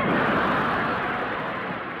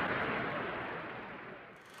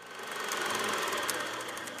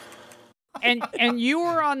 And you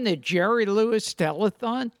were on the Jerry Lewis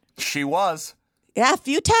telethon? She was. Yeah, a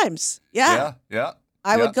few times. Yeah. Yeah.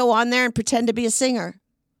 I would go on there and pretend to be a singer.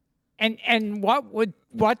 And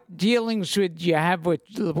what dealings would you have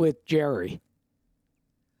with Jerry?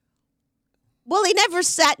 Well, he never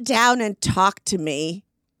sat down and talked to me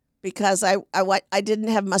because I didn't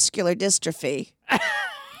have muscular dystrophy.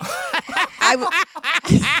 I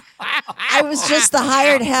was just the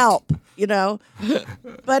hired help, you know.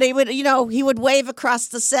 But he would wave across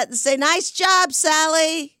the set and say, "Nice job,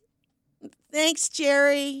 Sally. Thanks,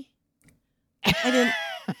 Jerry." I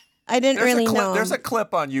didn't really know. There's a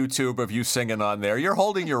clip on YouTube of you singing on there. You're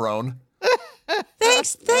holding your own.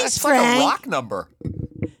 Thanks, it's Frank. Like a rock number.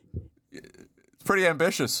 It's pretty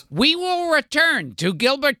ambitious. We will return to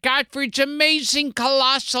Gilbert Gottfried's amazing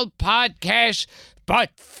colossal podcast,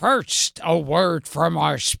 but first, a word from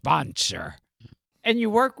our sponsor. And you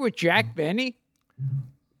work with Jack Benny?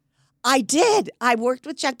 I did. I worked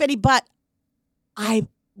with Jack Benny, but I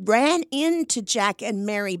ran into Jack and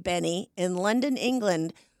Mary Benny in London,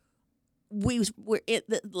 England. We were in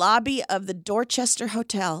the lobby of the Dorchester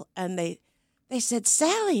Hotel, and they said,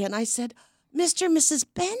 "Sally," and I said, "Mr. and Mrs.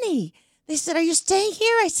 Benny." They said, "Are you staying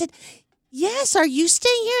here?" I said, "Yes." "Are you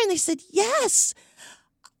staying here?" And they said, "Yes."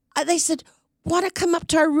 They said, "Want to come up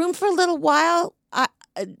to our room for a little while?"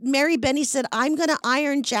 Mary Benny said, "I'm going to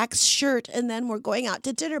iron Jack's shirt, and then we're going out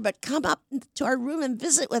to dinner, but come up to our room and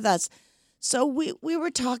visit with us." So we were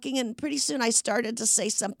talking, and pretty soon I started to say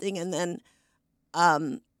something, and then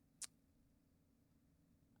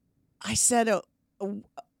I said a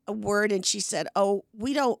word, and she said, "Oh,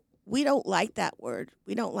 we don't like that word.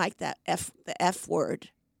 We don't like the F word."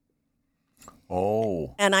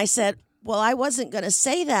 Oh. And I said, "Well, I wasn't going to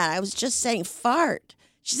say that. I was just saying fart."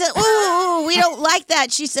 She said, "Oh, we don't like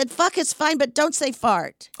that." She said, "Fuck is fine, but don't say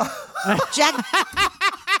fart."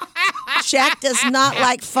 Jack does not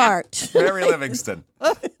like fart. Mary Livingston.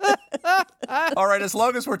 All right, as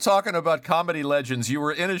long as we're talking about comedy legends, you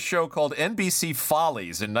were in a show called NBC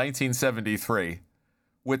Follies in 1973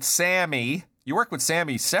 with Sammy. You worked with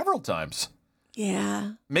Sammy several times.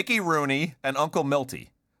 Yeah. Mickey Rooney and Uncle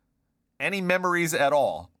Milty. Any memories at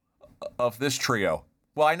all of this trio?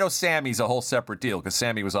 Well, I know Sammy's a whole separate deal because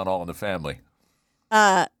Sammy was on All in the Family.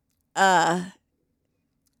 I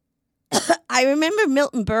remember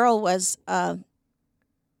Milton Berle was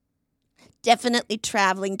definitely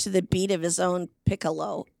traveling to the beat of his own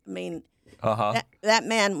piccolo. I mean, that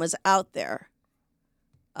man was out there.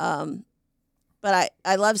 But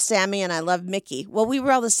I love Sammy and I love Mickey. Well, we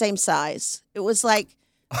were all the same size. It was like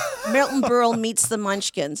Milton Berle meets the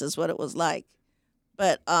Munchkins is what it was like.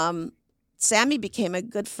 But Sammy became a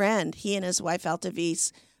good friend. He and his wife,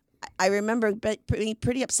 Altavis. I remember being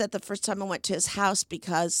pretty upset the first time I went to his house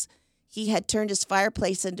because he had turned his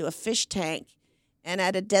fireplace into a fish tank. And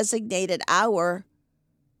at a designated hour,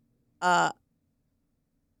 all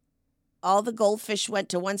the goldfish went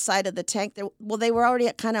to one side of the tank. They were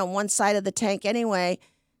already kind of on one side of the tank anyway.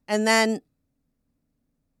 And then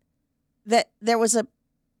there was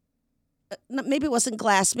maybe it wasn't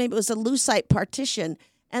glass, maybe it was a lucite partition.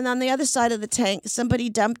 And on the other side of the tank, somebody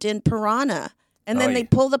dumped in piranha. And then they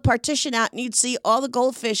pulled the partition out, and you'd see all the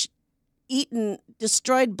goldfish eaten,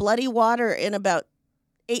 destroyed bloody water in about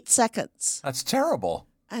 8 seconds. That's terrible.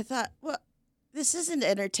 I thought, well, this isn't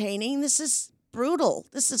entertaining. This is brutal.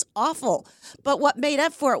 This is awful. But what made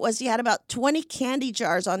up for it was he had about 20 candy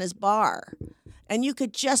jars on his bar, and you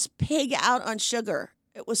could just pig out on sugar.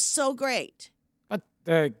 It was so great. But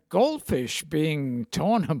the goldfish being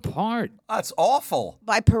torn apart. That's awful.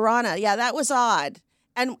 By piranha. Yeah, that was odd.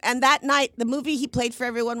 And that night, the movie he played for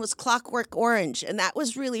everyone was Clockwork Orange, and that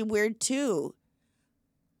was really weird, too.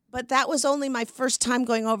 But that was only my first time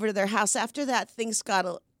going over to their house. After that, things got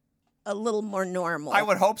a little more normal. I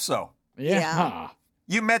would hope so. Yeah.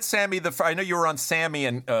 You met Sammy I know you were on Sammy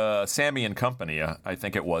and Company, I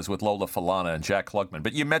think it was, with Lola Falana and Jack Klugman.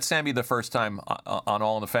 But you met Sammy the first time on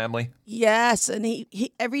All in the Family? Yes, and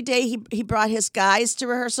he every day he brought his guys to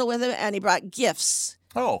rehearsal with him, and he brought gifts.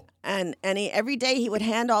 Oh. And every day he would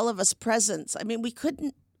hand all of us presents. I mean, we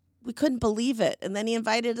couldn't we couldn't believe it. And then he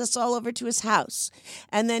invited us all over to his house.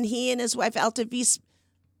 And then he and his wife, Altavis,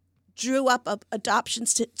 drew up an adoption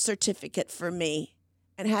certificate for me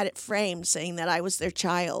and had it framed saying that I was their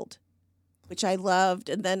child, which I loved.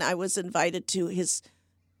 And then I was invited to his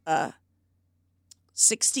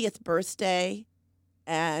 60th birthday,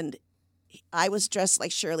 and I was dressed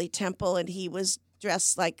like Shirley Temple, and he was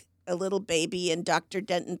dressed like a little baby in Dr.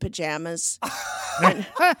 Denton pajamas. And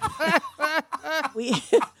we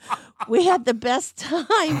had the best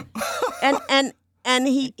time, and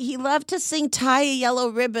he loved to sing "Tie a Yellow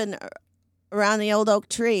Ribbon Around the Old Oak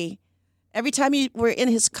Tree." Every time you were in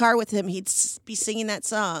his car with him, he'd be singing that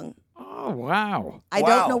song. Oh, wow. I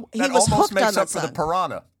don't know. He that was almost hooked makes on that up for song. the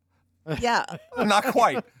piranha. Yeah. Not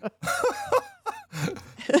quite.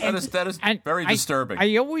 That is very disturbing.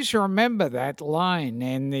 I always remember that line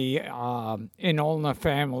in the in All in the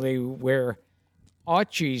Family where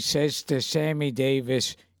Archie says to Sammy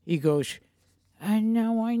Davis, he goes, "And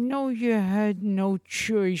now I know you had no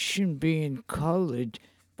choice in being colored,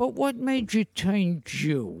 but what made you turn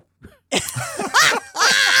Jew?"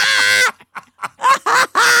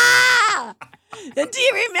 Do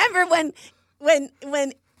you remember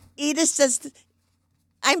when Edith says,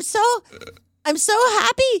 I'm so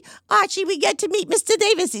happy, Archie, we get to meet Mr.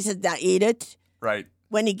 Davis." He says, "Now, Edith, Right.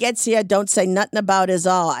 when he gets here, don't say nothing about his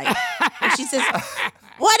eye." And she says,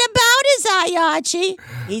 "What about his eye, Archie?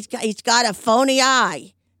 He's got a phony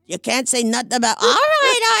eye. You can't say nothing about." "All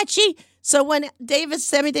right, Archie." So when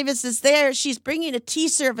Sammy Davis is there, she's bringing a tea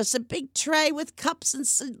service, a big tray with cups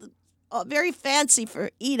and very fancy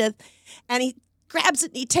for Edith. And he grabs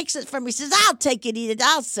it and he takes it from me. He says, "I'll take it, Edith.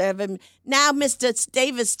 I'll serve him. Now, Mr.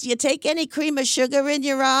 Davis, do you take any cream or sugar in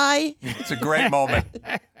your eye?" It's a great moment.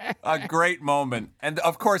 A great moment. And,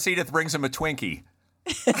 of course, Edith brings him a Twinkie.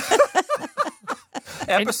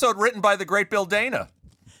 Episode written by the great Bill Dana.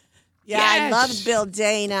 Yeah, Yes. I love Bill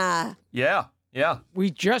Dana. Yeah.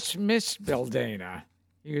 We just missed Bill Dana.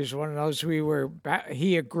 He was one of those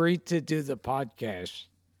he agreed to do the podcast.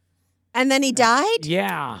 And then he died?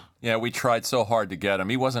 Yeah. Yeah, we tried so hard to get him.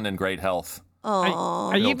 He wasn't in great health. Oh,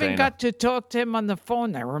 I Bill even Dana. got to talk to him on the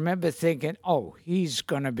phone. I remember thinking, oh, he's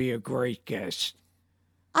going to be a great guest.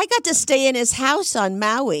 I got to stay in his house on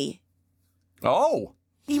Maui. Oh.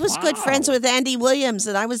 He was good friends with Andy Williams,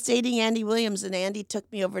 and I was dating Andy Williams, and Andy took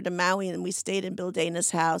me over to Maui, and we stayed in Bill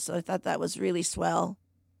Dana's house. So I thought that was really swell.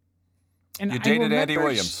 And You I dated Andy remember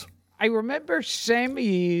Williams. I remember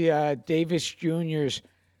Sammy Davis Jr.'s,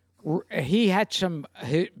 he had some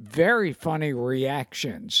very funny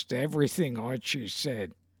reactions to everything Archie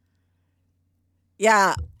said.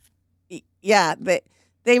 Yeah.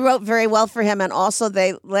 They wrote very well for him, and also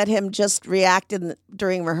they let him just react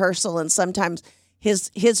during rehearsal, and sometimes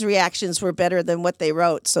his reactions were better than what they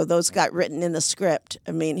wrote, so those got written in the script.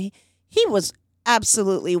 I mean, he was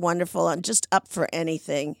absolutely wonderful and just up for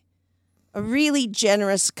anything. A really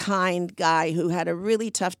generous, kind guy who had a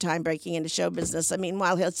really tough time breaking into show business. I mean,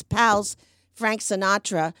 while his pals, Frank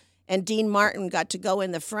Sinatra and Dean Martin, got to go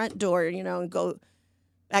in the front door, and go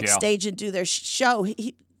backstage and do their show,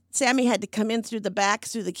 Sammy had to come in through the back,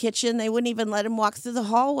 through the kitchen. They wouldn't even let him walk through the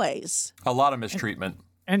hallways. A lot of mistreatment.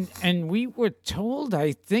 And we were told,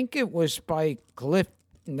 I think it was by Cliff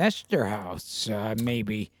Nesterhouse,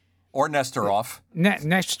 maybe. Or Nestoroff.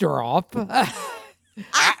 Nestoroff.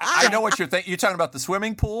 I know what you're thinking. You're talking about the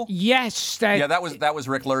swimming pool? Yes. That was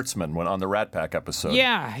Rick Lertzman on the Rat Pack episode.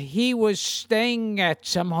 Yeah, he was staying at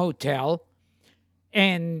some hotel,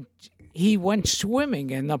 and he went swimming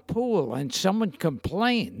in the pool, and someone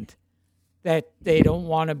complained that they don't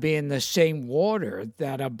want to be in the same water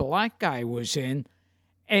that a black guy was in,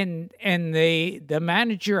 and the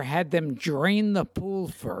manager had them drain the pool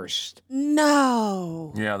first.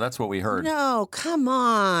 No. Yeah, that's what we heard. No, come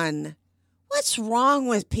on. What's wrong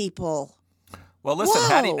with people? Well, listen,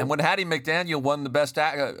 Whoa. when Hattie McDaniel won the best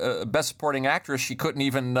supporting actress, she couldn't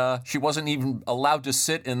even she wasn't even allowed to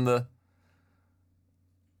sit in the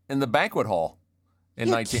banquet hall in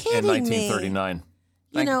You're 1939.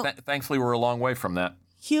 Thankfully, we're a long way from that.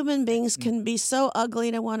 Human beings can be so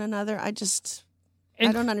ugly to one another. I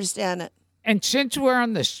don't understand it. And since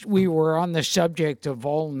we were on the subject of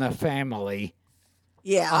All in the Family,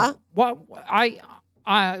 Yeah.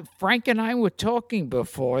 Frank and I were talking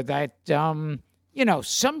before that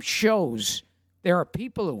some shows there are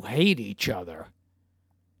people who hate each other,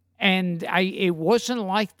 and it wasn't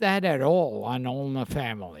like that at all on All in the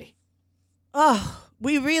Family. Oh,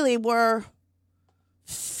 we really were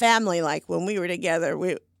family-like when we were together.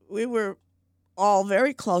 We were all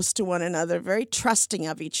very close to one another, very trusting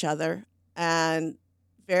of each other, and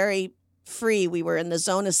very free. We were in the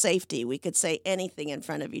zone of safety. We could say anything in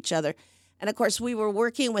front of each other. And, of course, we were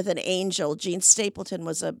working with an angel. Jean Stapleton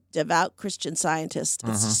was a devout Christian Scientist,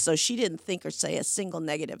 so she didn't think or say a single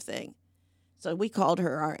negative thing. So we called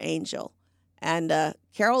her our angel. And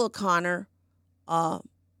Carol O'Connor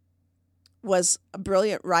was a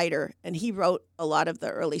brilliant writer, and he wrote a lot of the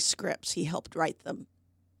early scripts. He helped write them.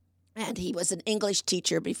 And he was an English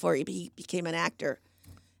teacher before he became an actor.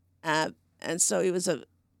 And so he was a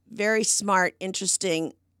very smart,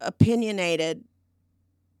 interesting, opinionated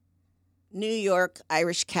New York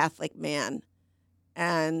Irish Catholic man.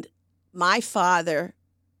 And my father,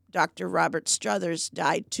 Dr. Robert Struthers,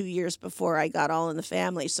 died 2 years before I got All in the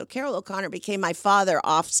Family. So Carol O'Connor became my father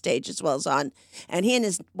off stage as well as on. And he and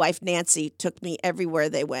his wife, Nancy, took me everywhere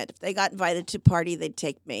they went. If they got invited to a party, they'd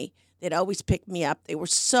take me. They'd always pick me up. They were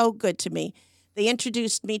so good to me. They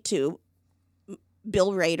introduced me to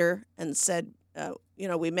Bill Rader and said,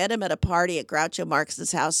 we met him at a party at Groucho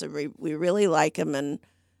Marx's house, and we really like him, and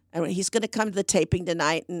he's going to come to the taping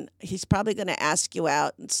tonight, and he's probably going to ask you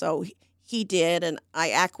out. And so he did, and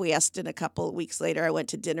I acquiesced. And a couple of weeks later, I went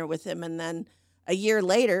to dinner with him, and then a year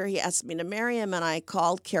later, he asked me to marry him, and I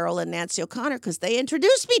called Carol and Nancy O'Connor because they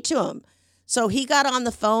introduced me to him. So he got on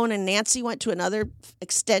the phone, and Nancy went to another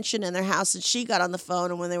extension in their house, and she got on the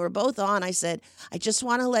phone. And when they were both on, I said, I just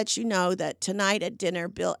want to let you know that tonight at dinner,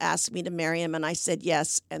 Bill asked me to marry him. And I said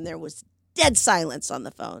yes, and there was dead silence on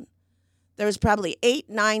the phone. There was probably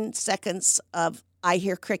 8-9 seconds of I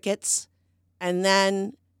hear crickets. And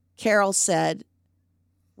then Carol said,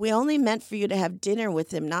 we only meant for you to have dinner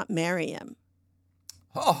with him, not marry him.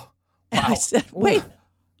 Oh, wow. And I said, wait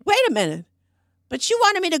a minute. But you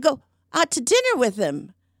wanted me to go out to dinner with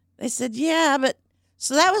him. They said, yeah, but...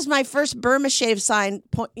 So that was my first Burma shave sign,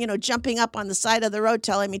 jumping up on the side of the road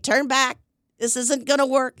telling me, turn back. This isn't going to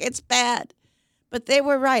work. It's bad. But they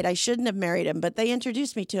were right. I shouldn't have married him, but they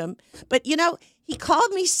introduced me to him. But, he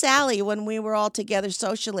called me Sally when we were all together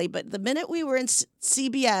socially. But the minute we were in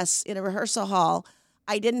CBS in a rehearsal hall,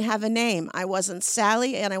 I didn't have a name. I wasn't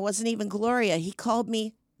Sally, and I wasn't even Gloria. He called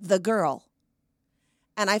me the girl.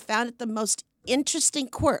 And I found it the most interesting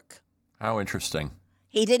quirk. How interesting.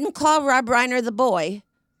 He didn't call Rob Reiner the boy,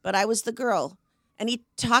 but I was the girl. And he'd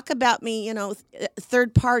talk about me,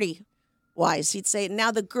 third party wise. He'd say,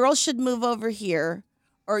 now the girl should move over here.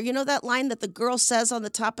 Or, that line that the girl says on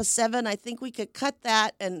the top of 7, I think we could cut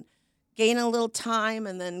that and gain a little time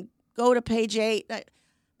and then go to page 8.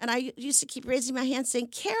 And I used to keep raising my hand saying,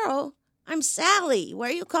 Carol, I'm Sally. Why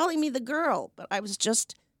are you calling me the girl? But I was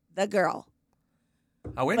just the girl.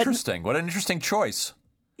 How interesting. What an interesting choice.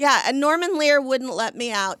 Yeah, and Norman Lear wouldn't let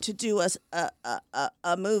me out to do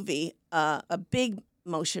a movie, a big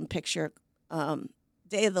motion picture,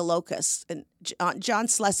 Day of the Locusts. And John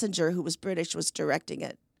Schlesinger, who was British, was directing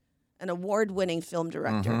it, an award-winning film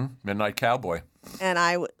director. Mm-hmm. Midnight Cowboy. And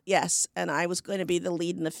I was going to be the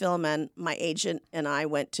lead in the film, and my agent and I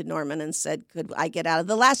went to Norman and said, could I get out of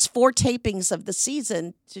the last 4 tapings of the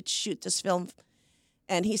season to shoot this film?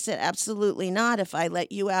 And he said, absolutely not. If I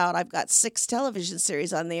let you out, I've got 6 television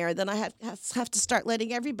series on the air. Then I have to start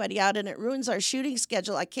letting everybody out, and it ruins our shooting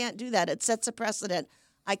schedule. I can't do that. It sets a precedent.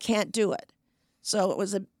 I can't do it. So it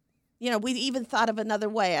was we even thought of another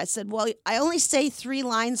way. I said, well, I only say 3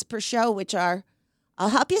 lines per show, which are, I'll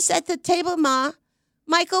help you set the table, Ma.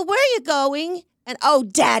 Michael, where are you going? And, oh,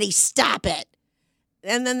 Daddy, stop it.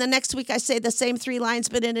 And then the next week I say the same 3 lines,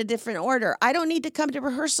 but in a different order. I don't need to come to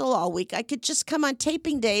rehearsal all week. I could just come on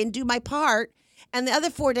taping day and do my part. And the other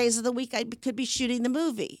 4 days of the week, I could be shooting the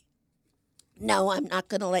movie. No, I'm not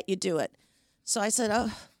going to let you do it. So I said,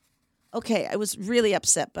 oh, okay. I was really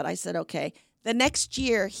upset, but I said, okay. The next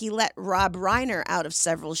year, he let Rob Reiner out of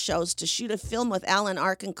several shows to shoot a film with Alan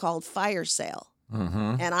Arkin called Fire Sale.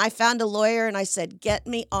 Mm-hmm. And I found a lawyer, and I said, get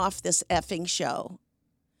me off this effing show.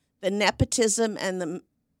 The nepotism and the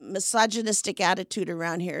misogynistic attitude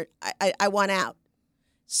around here, I want out.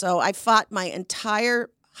 So I fought my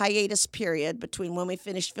entire hiatus period between when we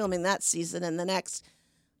finished filming that season and the next,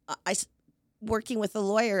 working with a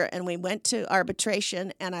lawyer, and we went to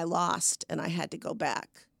arbitration, and I lost, and I had to go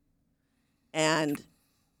back. And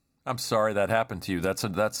I'm sorry that happened to you. That's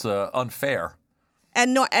unfair.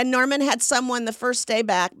 And Norman had someone the first day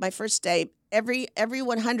back, my first day. Every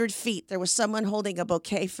 100 feet, there was someone holding a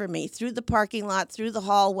bouquet for me through the parking lot, through the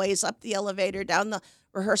hallways, up the elevator, down the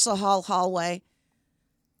rehearsal hallway.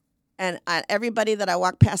 And everybody that I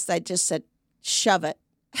walked past, I just said, shove it.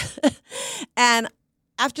 And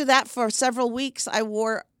after that, for several weeks, I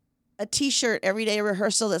wore a T-shirt every day of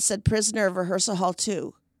rehearsal that said Prisoner of Rehearsal Hall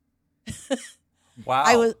 2.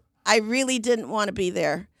 Wow. I really didn't want to be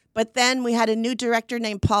there. But then we had a new director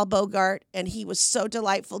named Paul Bogart, and he was so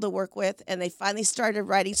delightful to work with. And they finally started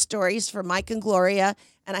writing stories for Mike and Gloria,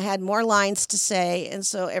 and I had more lines to say, and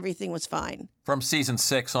so everything was fine. From season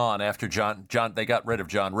 6 on, after John, they got rid of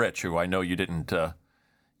John Rich, who I know you didn't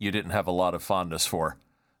have a lot of fondness for.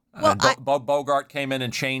 Well, and Bogart came in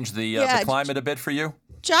and changed the climate a bit for you.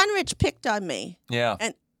 John Rich picked on me. Yeah,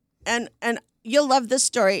 and you'll love this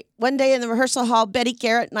story. One day in the rehearsal hall, Betty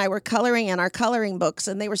Garrett and I were coloring in our coloring books,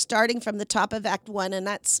 and they were starting from the top of Act 1, and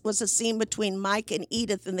that was a scene between Mike and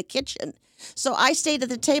Edith in the kitchen. So I stayed at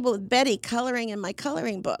the table with Betty coloring in my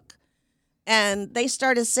coloring book, and they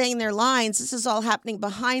started saying their lines. This is all happening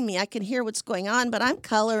behind me. I can hear what's going on, but I'm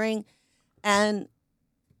coloring, and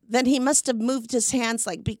then he must have moved his hands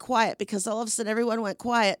like, be quiet, because all of a sudden everyone went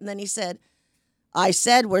quiet, and then he said, I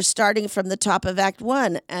said we're starting from the top of Act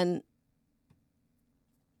 1, and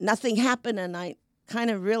nothing happened, and I kind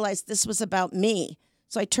of realized this was about me.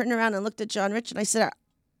 So I turned around and looked at John Rich, and I said,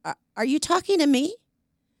 are you talking to me?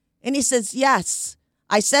 And he says, yes.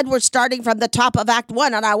 I said we're starting from the top of Act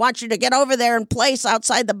 1, and I want you to get over there in place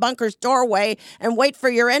outside the bunker's doorway and wait for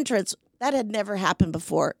your entrance. That had never happened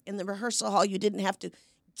before. In the rehearsal hall, you didn't have to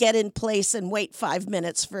get in place and wait 5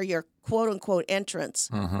 minutes for your quote-unquote entrance.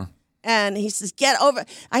 Mm-hmm. And he says, get over.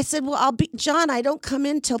 I said, well, John, I don't come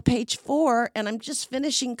in till page 4, and I'm just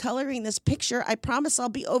finishing coloring this picture. I promise I'll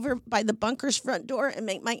be over by the bunker's front door and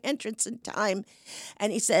make my entrance in time.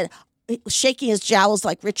 And he said, shaking his jowls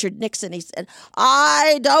like Richard Nixon, he said,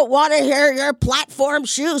 I don't want to hear your platform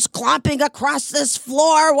shoes clomping across this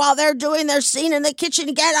floor while they're doing their scene in the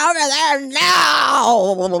kitchen. Get over there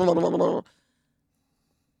now.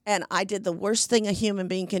 And I did the worst thing a human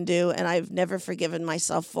being can do, and I've never forgiven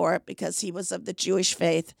myself for it because he was of the Jewish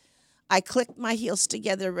faith. I clicked my heels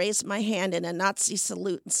together, raised my hand in a Nazi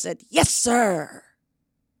salute, and said, yes, sir.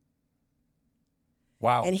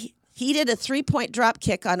 Wow. And he did a 3-point drop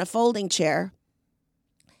kick on a folding chair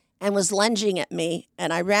and was lunging at me.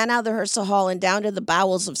 And I ran out of the rehearsal hall and down to the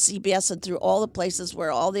bowels of CBS and through all the places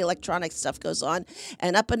where all the electronic stuff goes on,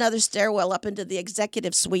 and up another stairwell up into the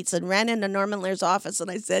executive suites, and ran into Norman Lear's office.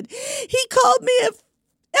 And I said, he called me a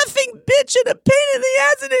effing bitch and a pain in the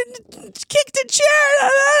ass and kicked a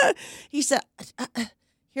chair. He said,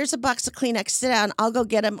 here's a box of Kleenex. Sit down. I'll go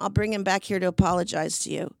get him. I'll bring him back here to apologize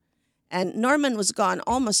to you. And Norman was gone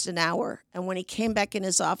almost an hour. And when he came back in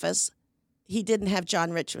his office, he didn't have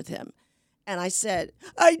John Rich with him. And I said,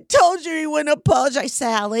 I told you he wouldn't apologize,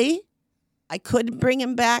 Sally. I couldn't bring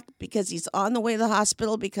him back because he's on the way to the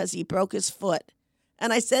hospital because he broke his foot.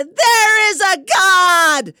 And I said, there is a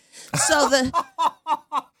God. So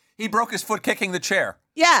he broke his foot kicking the chair.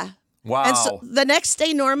 Yeah. Wow. And so the next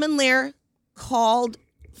day, Norman Lear called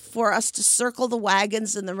for us to circle the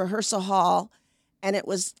wagons in the rehearsal hall. And it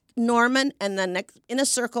was Norman, and then in a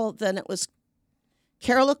circle, then it was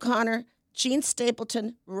Carol O'Connor, Gene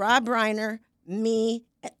Stapleton, Rob Reiner, me,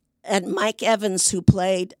 and Mike Evans, who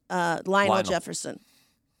played Lionel Jefferson.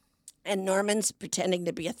 And Norman's pretending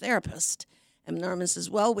to be a therapist. And Norman says,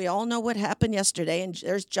 well, we all know what happened yesterday. And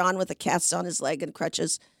there's John with a cast on his leg and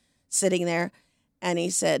crutches sitting there. And he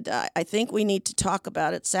said, I think we need to talk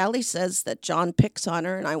about it. Sally says that John picks on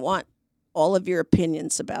her, and I want all of your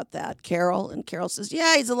opinions about that, Carol. And Carol says,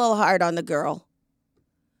 yeah, he's a little hard on the girl.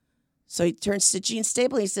 So he turns to Gene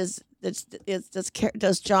Stapleton. He says,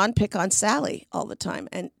 does John pick on Sally all the time?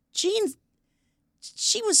 And Gene,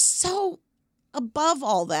 she was so above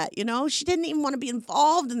all that, you know. She didn't even want to be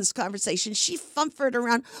involved in this conversation. She fumfered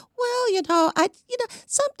around. Well,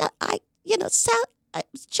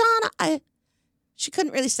 she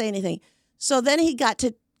couldn't really say anything. So then he got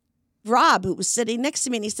to Rob, who was sitting next to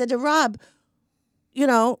me, and he said to Rob,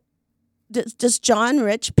 does John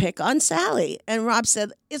Rich pick on Sally? And Rob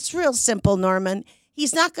said, it's real simple, Norman.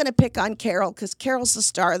 He's not going to pick on Carol because Carol's the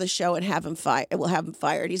star of the show and will have him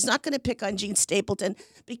fired. He's not going to pick on Gene Stapleton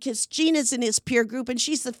because Gene is in his peer group and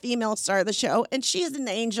she's the female star of the show and she's an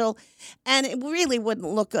angel and it really wouldn't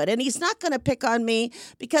look good. And he's not going to pick on me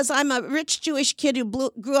because I'm a rich Jewish kid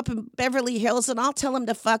who grew up in Beverly Hills, and I'll tell him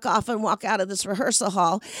to fuck off and walk out of this rehearsal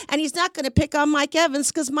hall. And he's not going to pick on Mike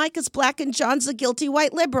Evans because Mike is black and John's a guilty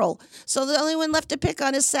white liberal. So the only one left to pick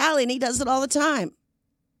on is Sally, and he does it all the time.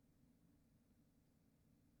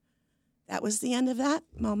 That was the end of that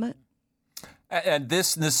moment. And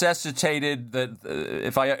this necessitated that,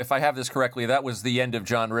 if I have this correctly, that was the end of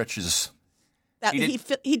John Rich's.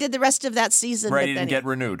 He did the rest of that season. Right, he didn't get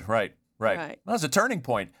renewed. Right. That was a turning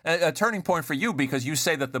point. A turning point for you because you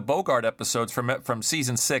say that the Bogart episodes from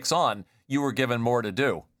season 6 on, you were given more to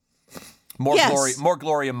do. More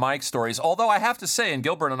Gloria Mike stories. Although I have to say, and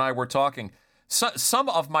Gilbert and I were talking, some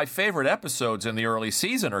of my favorite episodes in the early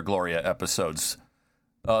season are Gloria episodes.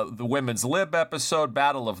 The Women's Lib episode,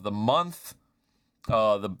 Battle of the Month,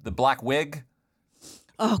 the Black Wig.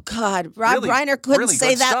 Oh, God. Rob Reiner couldn't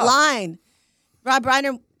say that line. Rob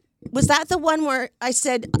Reiner, was that the one where I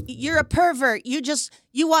said, you're a pervert. You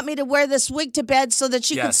want me to wear this wig to bed so that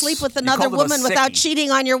you can sleep with another woman without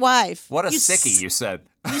cheating on your wife. What a sickie, you said.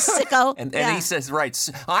 You sicko. and he says, right,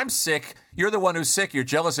 I'm sick. You're the one who's sick. You're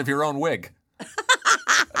jealous of your own wig.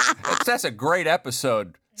 That's a great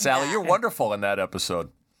episode, Sally. You're wonderful in that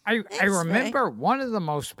episode. I remember one of the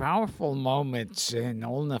most powerful moments in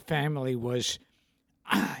All in the Family was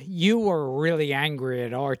you were really angry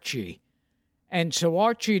at Archie. And so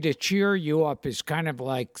Archie, to cheer you up, is kind of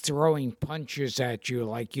like throwing punches at you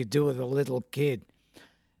like you do with a little kid.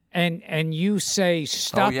 And you say,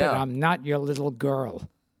 stop it, I'm not your little girl.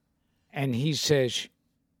 And he says,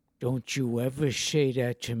 don't you ever say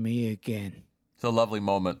that to me again. It's a lovely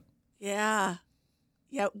moment. Yeah.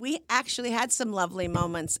 Yeah, we actually had some lovely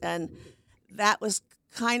moments, and that was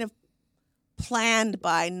kind of planned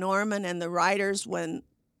by Norman and the writers when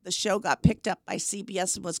the show got picked up by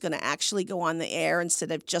CBS and was going to actually go on the air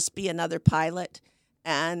instead of just be another pilot.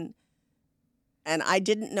 And I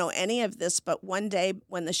didn't know any of this, but one day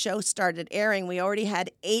when the show started airing, we already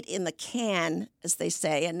had 8 in the can, as they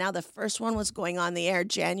say, and now the first one was going on the air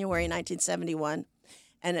January 1971,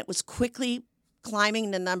 and it was quickly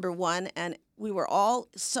climbing to number 1, and we were all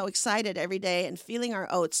so excited every day and feeling our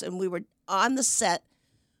oats, and we were on the set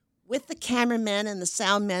with the cameramen and the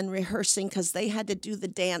sound men rehearsing because they had to do the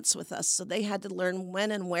dance with us, so they had to learn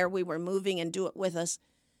when and where we were moving and do it with us.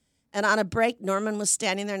 And on a break, Norman was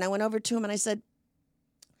standing there, and I went over to him and I said,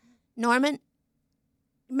 Norman,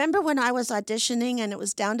 remember when I was auditioning and it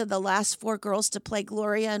was down to the last 4 girls to play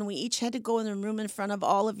Gloria, and we each had to go in the room in front of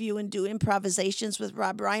all of you and do improvisations with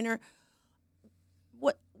Rob Reiner?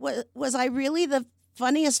 Was I really the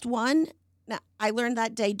funniest one? Now, I learned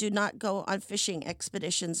that day, do not go on fishing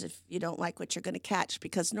expeditions if you don't like what you're going to catch,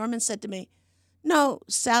 because Norman said to me, no,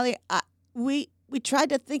 Sally, we tried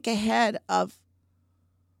to think ahead of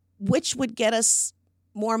which would get us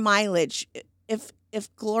more mileage.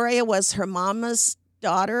 If Gloria was her mama's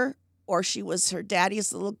daughter or she was her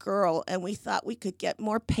daddy's little girl, and we thought we could get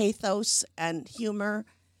more pathos and humor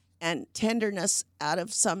and tenderness out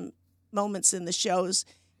of some moments in the shows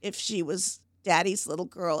if she was daddy's little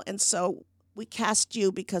girl. And so we cast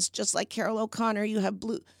you because just like Carol O'Connor, you have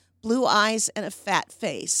blue eyes and a fat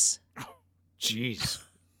face. Jeez.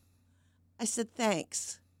 I said,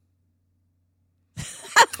 thanks.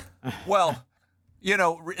 Well, you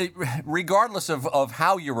know, regardless of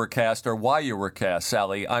how you were cast or why you were cast,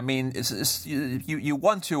 Sally, I mean, you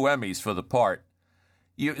won 2 Emmys for the part.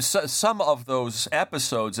 Some of those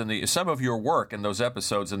episodes some of your work in those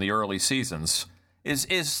episodes in the early seasons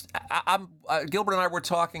Gilbert and I were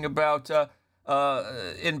talking about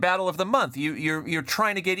in Battle of the Month. You're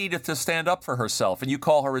trying to get Edith to stand up for herself, and you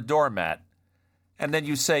call her a doormat, and then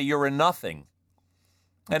you say you're a nothing.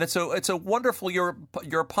 And it's a wonderful, your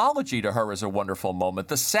apology to her is a wonderful moment.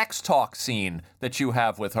 The sex talk scene that you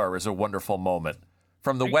have with her is a wonderful moment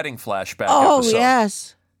from the wedding flashback episode. Oh,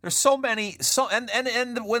 yes. There's so many,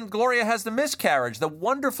 and when Gloria has the miscarriage, the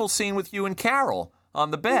wonderful scene with you and Carol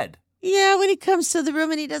on the bed. Yeah, when he comes to the room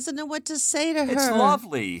and he doesn't know what to say to her. It's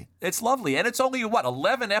lovely. It's lovely. And it's only,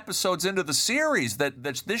 11 episodes into the series that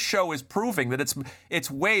this show is proving that it's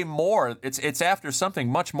way more, it's after something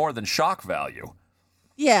much more than shock value.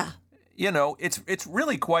 Yeah. You know, it's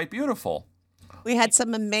really quite beautiful. We had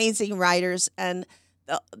some amazing writers, and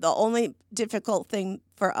the only difficult thing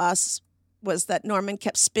for us was that Norman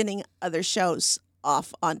kept spinning other shows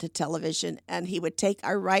off onto television, and he would take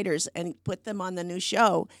our writers and put them on the new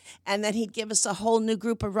show, and then he'd give us a whole new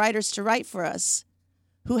group of writers to write for us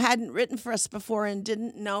who hadn't written for us before and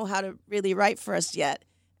didn't know how to really write for us yet,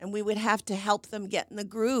 and we would have to help them get in the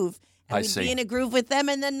groove. And we'd be in a groove with them,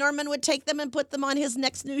 and then Norman would take them and put them on his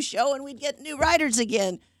next new show, and we'd get new writers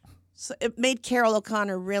again. So it made Carol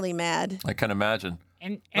O'Connor really mad. I can imagine.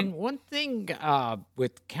 And one thing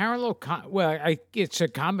with Carol O'Connor, it's a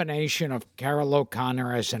combination of Carol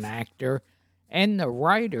O'Connor as an actor and the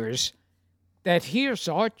writers, that here's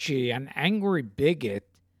Archie, an angry bigot,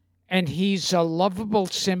 and he's a lovable,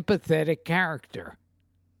 sympathetic character.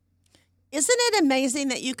 Isn't it amazing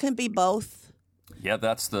that you can be both? Yeah,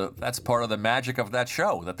 that's part of the magic of that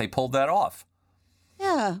show, that they pulled that off.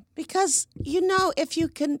 Yeah, because, if you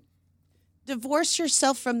can divorce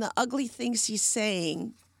yourself from the ugly things he's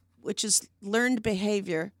saying, which is learned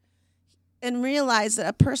behavior, and realize that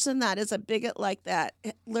a person that is a bigot like that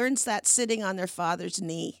learns that sitting on their father's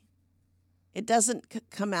knee. It doesn't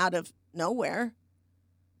come out of nowhere.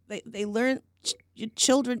 They learn.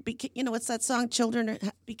 Children, what's that song? Children,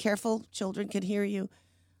 be careful. Children can hear you.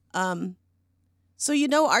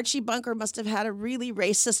 So Archie Bunker must have had a really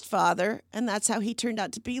racist father, and that's how he turned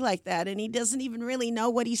out to be like that. And he doesn't even really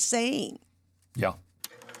know what he's saying. Yeah.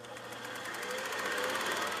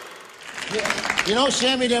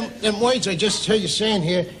 Sammy, them words I just heard you saying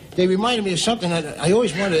here, they reminded me of something I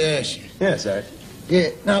always wanted to ask you. Yeah, sir. Yeah,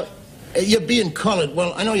 now, you're being colored.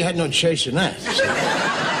 Well, I know you had no choice in that.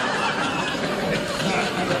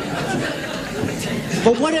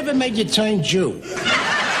 But whatever made you turn Jew? Smile,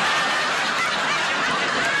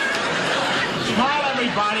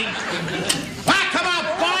 everybody. Ah, come on,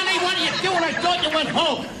 Barney, what are you doing? I thought you went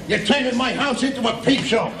home. You're turning my house into a peep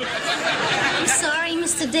show. I'm sorry,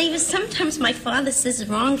 Mr. Davis. Sometimes my father says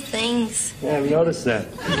wrong things. Yeah, I've noticed that.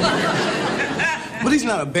 But he's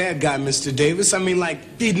not a bad guy, Mr. Davis. I mean,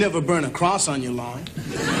 he'd never burn a cross on your lawn.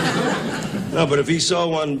 No, but if he saw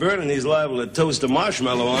one burning, he's liable to toast a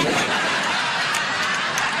marshmallow on it.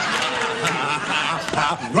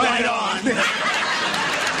 Right on.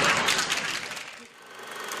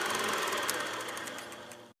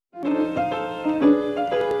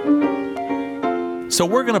 So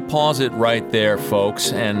we're going to pause it right there,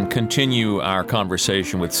 folks, and continue our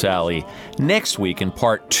conversation with Sally next week in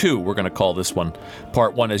part 2. We're going to call this one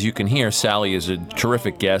part 1. As you can hear, Sally is a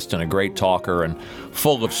terrific guest and a great talker and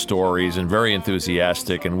full of stories and very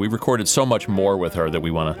enthusiastic. And we recorded so much more with her that we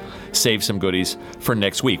want to save some goodies for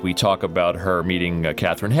next week. We talk about her meeting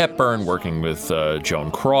Katharine Hepburn, working with Joan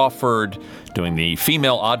Crawford, doing the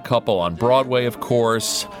female odd couple on Broadway, of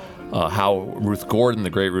course, how Ruth Gordon, the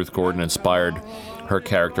great Ruth Gordon, inspired her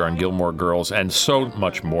character on Gilmore Girls, and so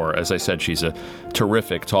much more. As I said, she's a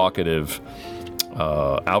terrific, talkative,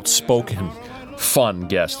 outspoken, fun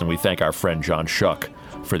guest, and we thank our friend John Shuck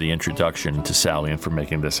for the introduction to Sally and for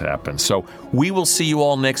making this happen. So we will see you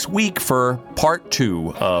all next week for part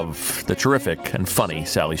 2 of the terrific and funny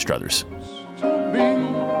Sally Struthers.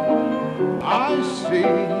 I see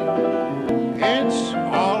it's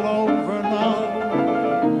all over now.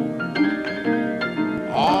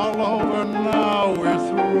 All over now, we're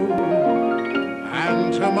through.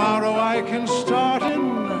 And tomorrow I can start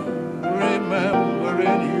in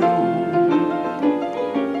remembering you.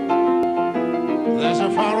 There's a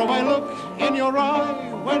faraway look in your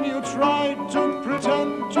eye when you try to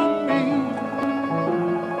pretend to me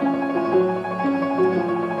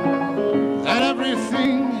that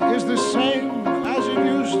everything is the same as it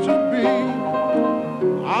used to be.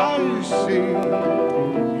 I see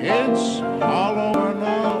it's all over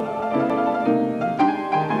now.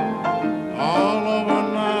 All over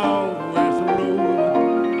now, we're through.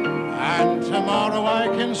 And tomorrow I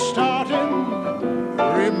can start in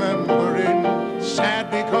remembering. Sad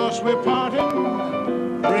because we're parting.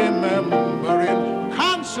 Remembering,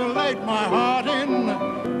 consolate my heart.